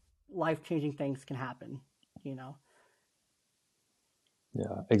life-changing things can happen.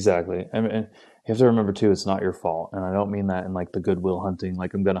 Yeah, exactly. I mean, you have to remember too, it's not your fault. And I don't mean that in like the Goodwill Hunting,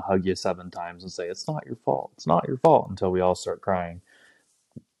 like I'm gonna hug you 7 times and say, it's not your fault. It's not your fault, until we all start crying.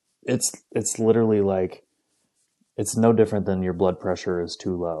 It's literally like, it's no different than your blood pressure is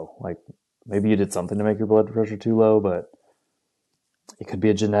too low. Like maybe you did something to make your blood pressure too low, but it could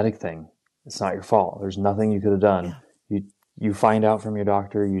be a genetic thing. It's not your fault. There's nothing you could have done. Yeah. You find out from your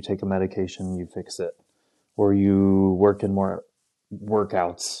doctor, you take a medication, you fix it. Or you work in more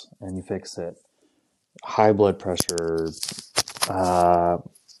workouts and you fix it. High blood pressure, I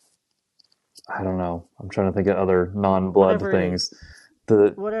don't know. I'm trying to think of other non-blood things.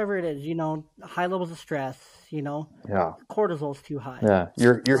 Whatever it is, high levels of stress, Yeah. cortisol's too high. Yeah.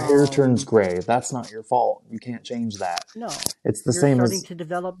 Your hair turns gray. That's not your fault. You can't change that. No. It's the same as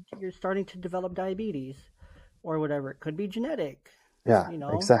you're starting to develop diabetes or whatever. It could be genetic. Yeah,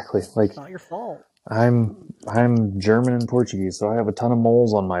 exactly. Like, it's not your fault. I'm German and Portuguese, so I have a ton of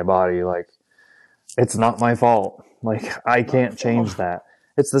moles on my body. Like, it's not my fault. Like, I can't change that.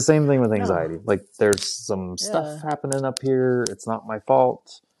 It's the same thing with anxiety. No. Like, there's some stuff happening up here. It's not my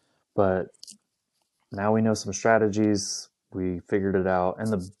fault, but now we know some strategies. We figured it out.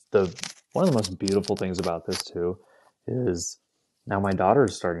 And the one of the most beautiful things about this too is now my daughter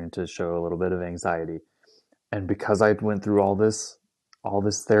is starting to show a little bit of anxiety. And because I went through all this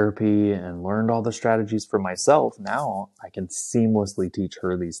therapy and learned all the strategies for myself, now I can seamlessly teach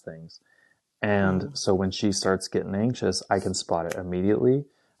her these things. And so when she starts getting anxious, I can spot it immediately.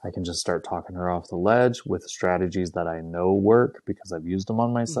 I can just start talking her off the ledge with strategies that I know work because I've used them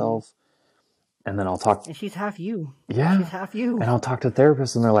on myself. And then I'll talk. And she's half you. Yeah. She's half you. And I'll talk to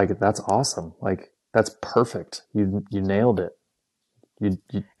therapists and they're like, that's awesome. Like, that's perfect. You nailed it. You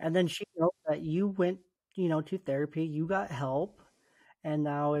And then she knows that you went, to therapy, you got help. And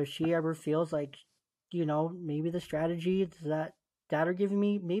now if she ever feels like, maybe the strategies that dad are giving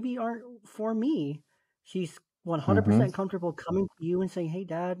me maybe aren't for me, she's 100% comfortable coming to you and saying, hey,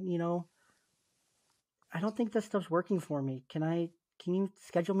 dad, I don't think this stuff's working for me. Can you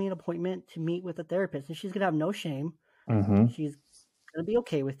schedule me an appointment to meet with a therapist? And she's gonna have no shame. Mm-hmm. She's gonna be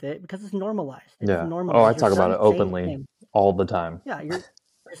okay with it because it's normalized. It's Yeah. Oh, I normalized. Your talk about son, it same openly thing. all the time. Yeah, your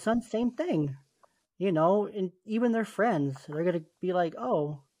son, same thing. And even their friends, they're gonna be like,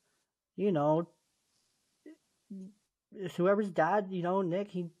 oh, you know, it's whoever's dad, Nick,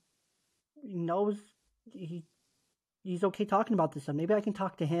 he knows he he's okay talking about this stuff. Maybe I can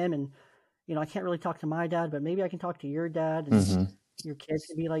talk to him, and I can't really talk to my dad, but maybe I can talk to your dad, and Mm-hmm. your kids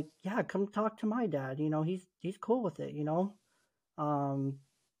can be like, yeah, come talk to my dad. He's cool with it. Um,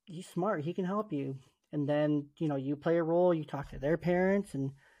 he's smart. He can help you. And then you play a role. You talk to their parents,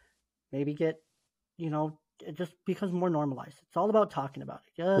 and maybe get it just becomes more normalized. It's all about talking about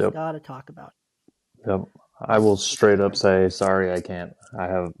it. Just Yep. gotta talk about it. Yep. I will straight up say, sorry, I can't. I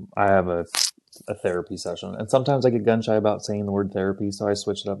have a therapy session. And sometimes I get gun shy about saying the word therapy, so I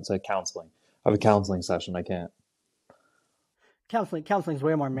switch it up and say counseling. I have a counseling session. I can't. Counseling's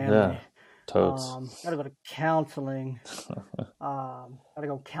way more manly. Yeah. Totes. Gotta go to counseling. Gotta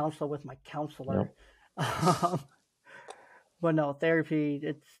go counsel with my counselor. Yep. But no, therapy,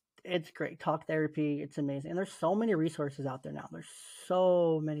 it's great. Talk therapy, it's amazing. And there's so many resources out there now. There's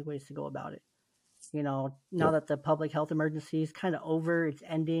so many ways to go about it. Now Yep. that the public health emergency is kind of over, it's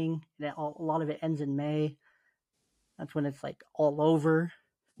ending. And a lot of it ends in May. That's when it's like all over,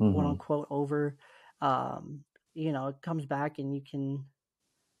 Mm-hmm. quote unquote over. It comes back, and you can,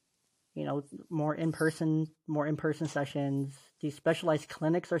 more in person sessions. These specialized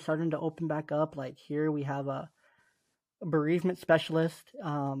clinics are starting to open back up. Like here, we have a bereavement specialist,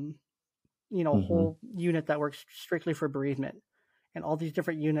 whole unit that works strictly for bereavement, and all these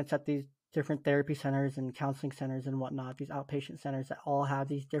different units at these different therapy centers and counseling centers and whatnot, these outpatient centers that all have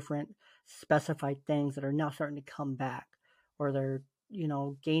these different specified things that are now starting to come back, or they're,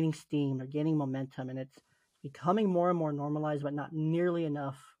 gaining steam, they're gaining momentum, and it's becoming more and more normalized, but not nearly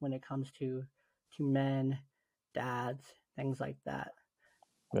enough when it comes to men, dads, things like that.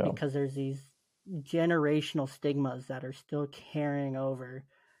 Yeah. Because there's these generational stigmas that are still carrying over,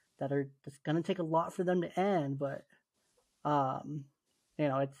 that are it's going to take a lot for them to end, but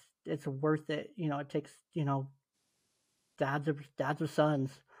it's worth it. It takes dads of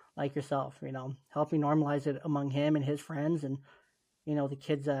sons like yourself, helping normalize it among him and his friends, and the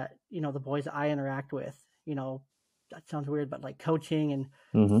kids that the boys that I interact with. That sounds weird, but like coaching and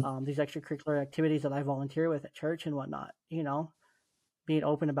these extracurricular activities that I volunteer with at church and whatnot. Being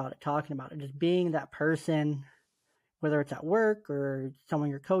open about it, talking about it, just being that person, whether it's at work or someone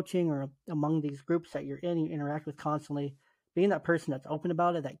you're coaching or among these groups that you're in, you interact with constantly, being that person that's open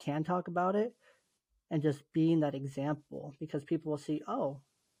about it, that can talk about it, and just being that example, because people will see, oh,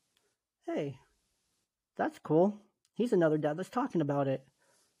 hey, that's cool. He's another dad that's talking about it.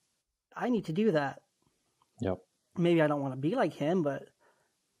 I need to do that. Yep. Maybe I don't want to be like him, but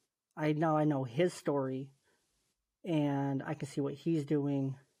I know his story, and I can see what he's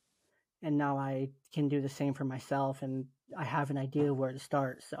doing, and now I can do the same for myself, and I have an idea where to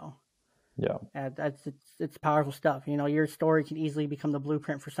start. So yeah, it's powerful stuff. Your story can easily become the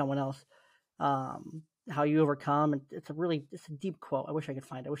blueprint for someone else. How you overcome, and it's a deep quote. I wish I could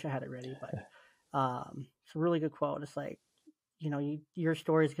find it. I wish I had it ready, but it's a really good quote. It's like, your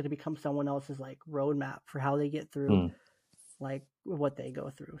story is going to become someone else's like roadmap for how they get through like what they go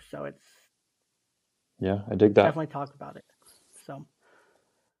through. So I dig that. Definitely talk about it. So,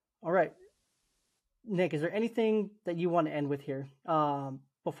 all right, Nick, is there anything that you want to end with here?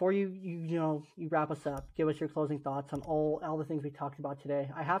 Before you wrap us up, give us your closing thoughts on all the things we talked about today.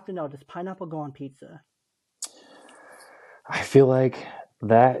 I have to know, does pineapple go on pizza? I feel like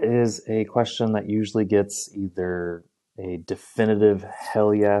that is a question that usually gets either a definitive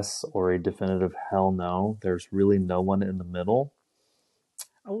hell yes or a definitive hell no. There's really no one in the middle.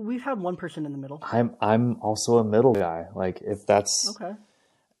 Oh, we've had one person in the middle. I'm also a middle guy. Like if that's okay.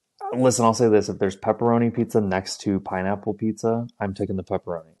 Listen, I'll say this: if there's pepperoni pizza next to pineapple pizza, I'm taking the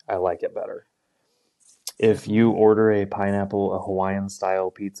pepperoni. I like it better. If you order a Hawaiian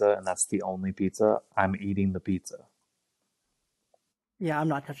style pizza, and that's the only pizza, I'm eating the pizza. Yeah, I'm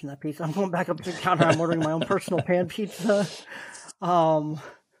not touching that pizza. I'm going back up to the counter. I'm ordering my own personal pan pizza.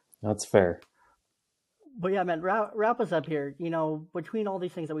 That's fair. But yeah, man, wrap us up here. Between all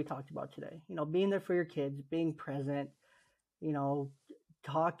these things that we talked about today, being there for your kids, being present,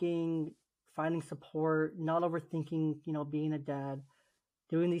 talking, finding support, not overthinking, being a dad,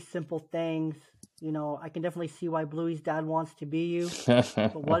 doing these simple things. I can definitely see why Bluey's dad wants to be you.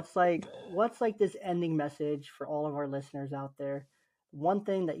 But what's like this ending message for all of our listeners out there? One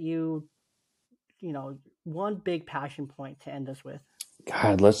thing that one big passion point to end us with.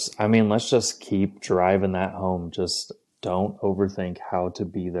 God, let's just keep driving that home. Just don't overthink how to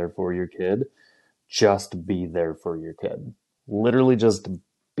be there for your kid. Just be there for your kid. Literally just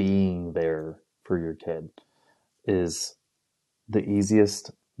being there for your kid is the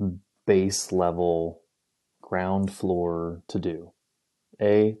easiest base level ground floor to do.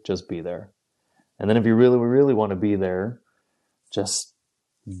 Just be there. And then if you really, really want to be there, just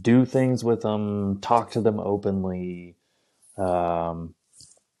do things with them, talk to them openly.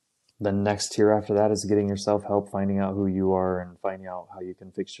 The next tier after that is getting yourself help, finding out who you are and finding out how you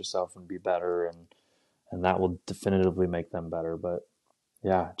can fix yourself and be better. And that will definitively make them better. But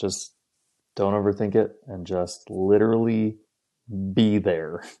yeah, just don't overthink it and just literally be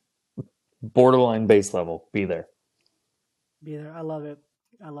there. Borderline base level, be there. Be there. I love it.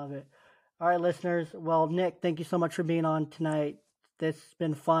 I love it. All right, listeners. Well, Nick, thank you so much for being on tonight. This has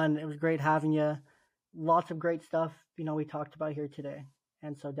been fun. It was great having you. Lots of great stuff, we talked about here today.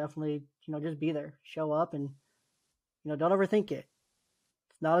 And so definitely, just be there, show up, and, don't overthink it.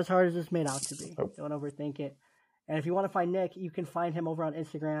 It's not as hard as it's made out to be. Don't overthink it. And if you want to find Nick, you can find him over on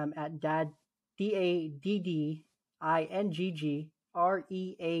Instagram at DADDINGGREATLY.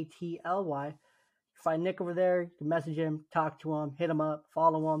 Find Nick over there. You can message him, talk to him, hit him up,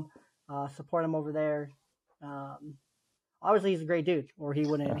 follow him, support him over there. Obviously, he's a great dude, or he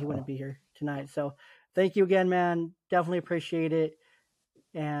wouldn't be here tonight. So thank you again, man. Definitely appreciate it.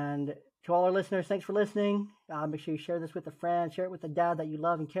 And to all our listeners, thanks for listening. Make sure you share this with a friend, share it with a dad that you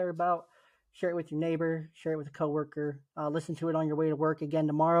love and care about, share it with your neighbor, share it with a coworker. Listen to it on your way to work again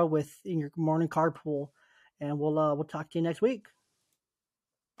tomorrow in your morning carpool, and we'll talk to you next week.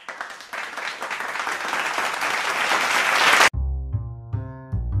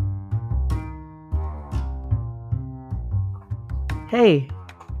 Hey,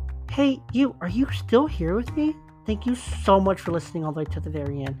 you, are you still here with me? Thank you so much for listening all the way to the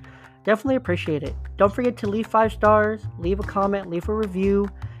very end. Definitely appreciate it. Don't forget to leave 5 stars, leave a comment, leave a review.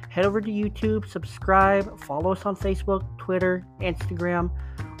 Head over to YouTube, subscribe, follow us on Facebook, Twitter, Instagram,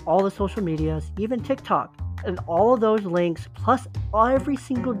 all the social medias, even TikTok. And all of those links, plus every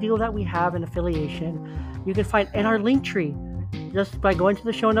single deal that we have in affiliation, you can find in our link tree. Just by going to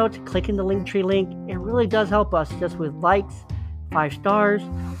the show notes, clicking the link tree link, it really does help us just with likes, 5 stars,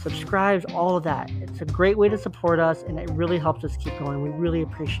 subscribes, all of that. It's a great way to support us, and it really helps us keep going. We really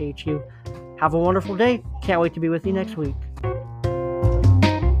appreciate you. Have a wonderful day. Can't wait to be with you next week.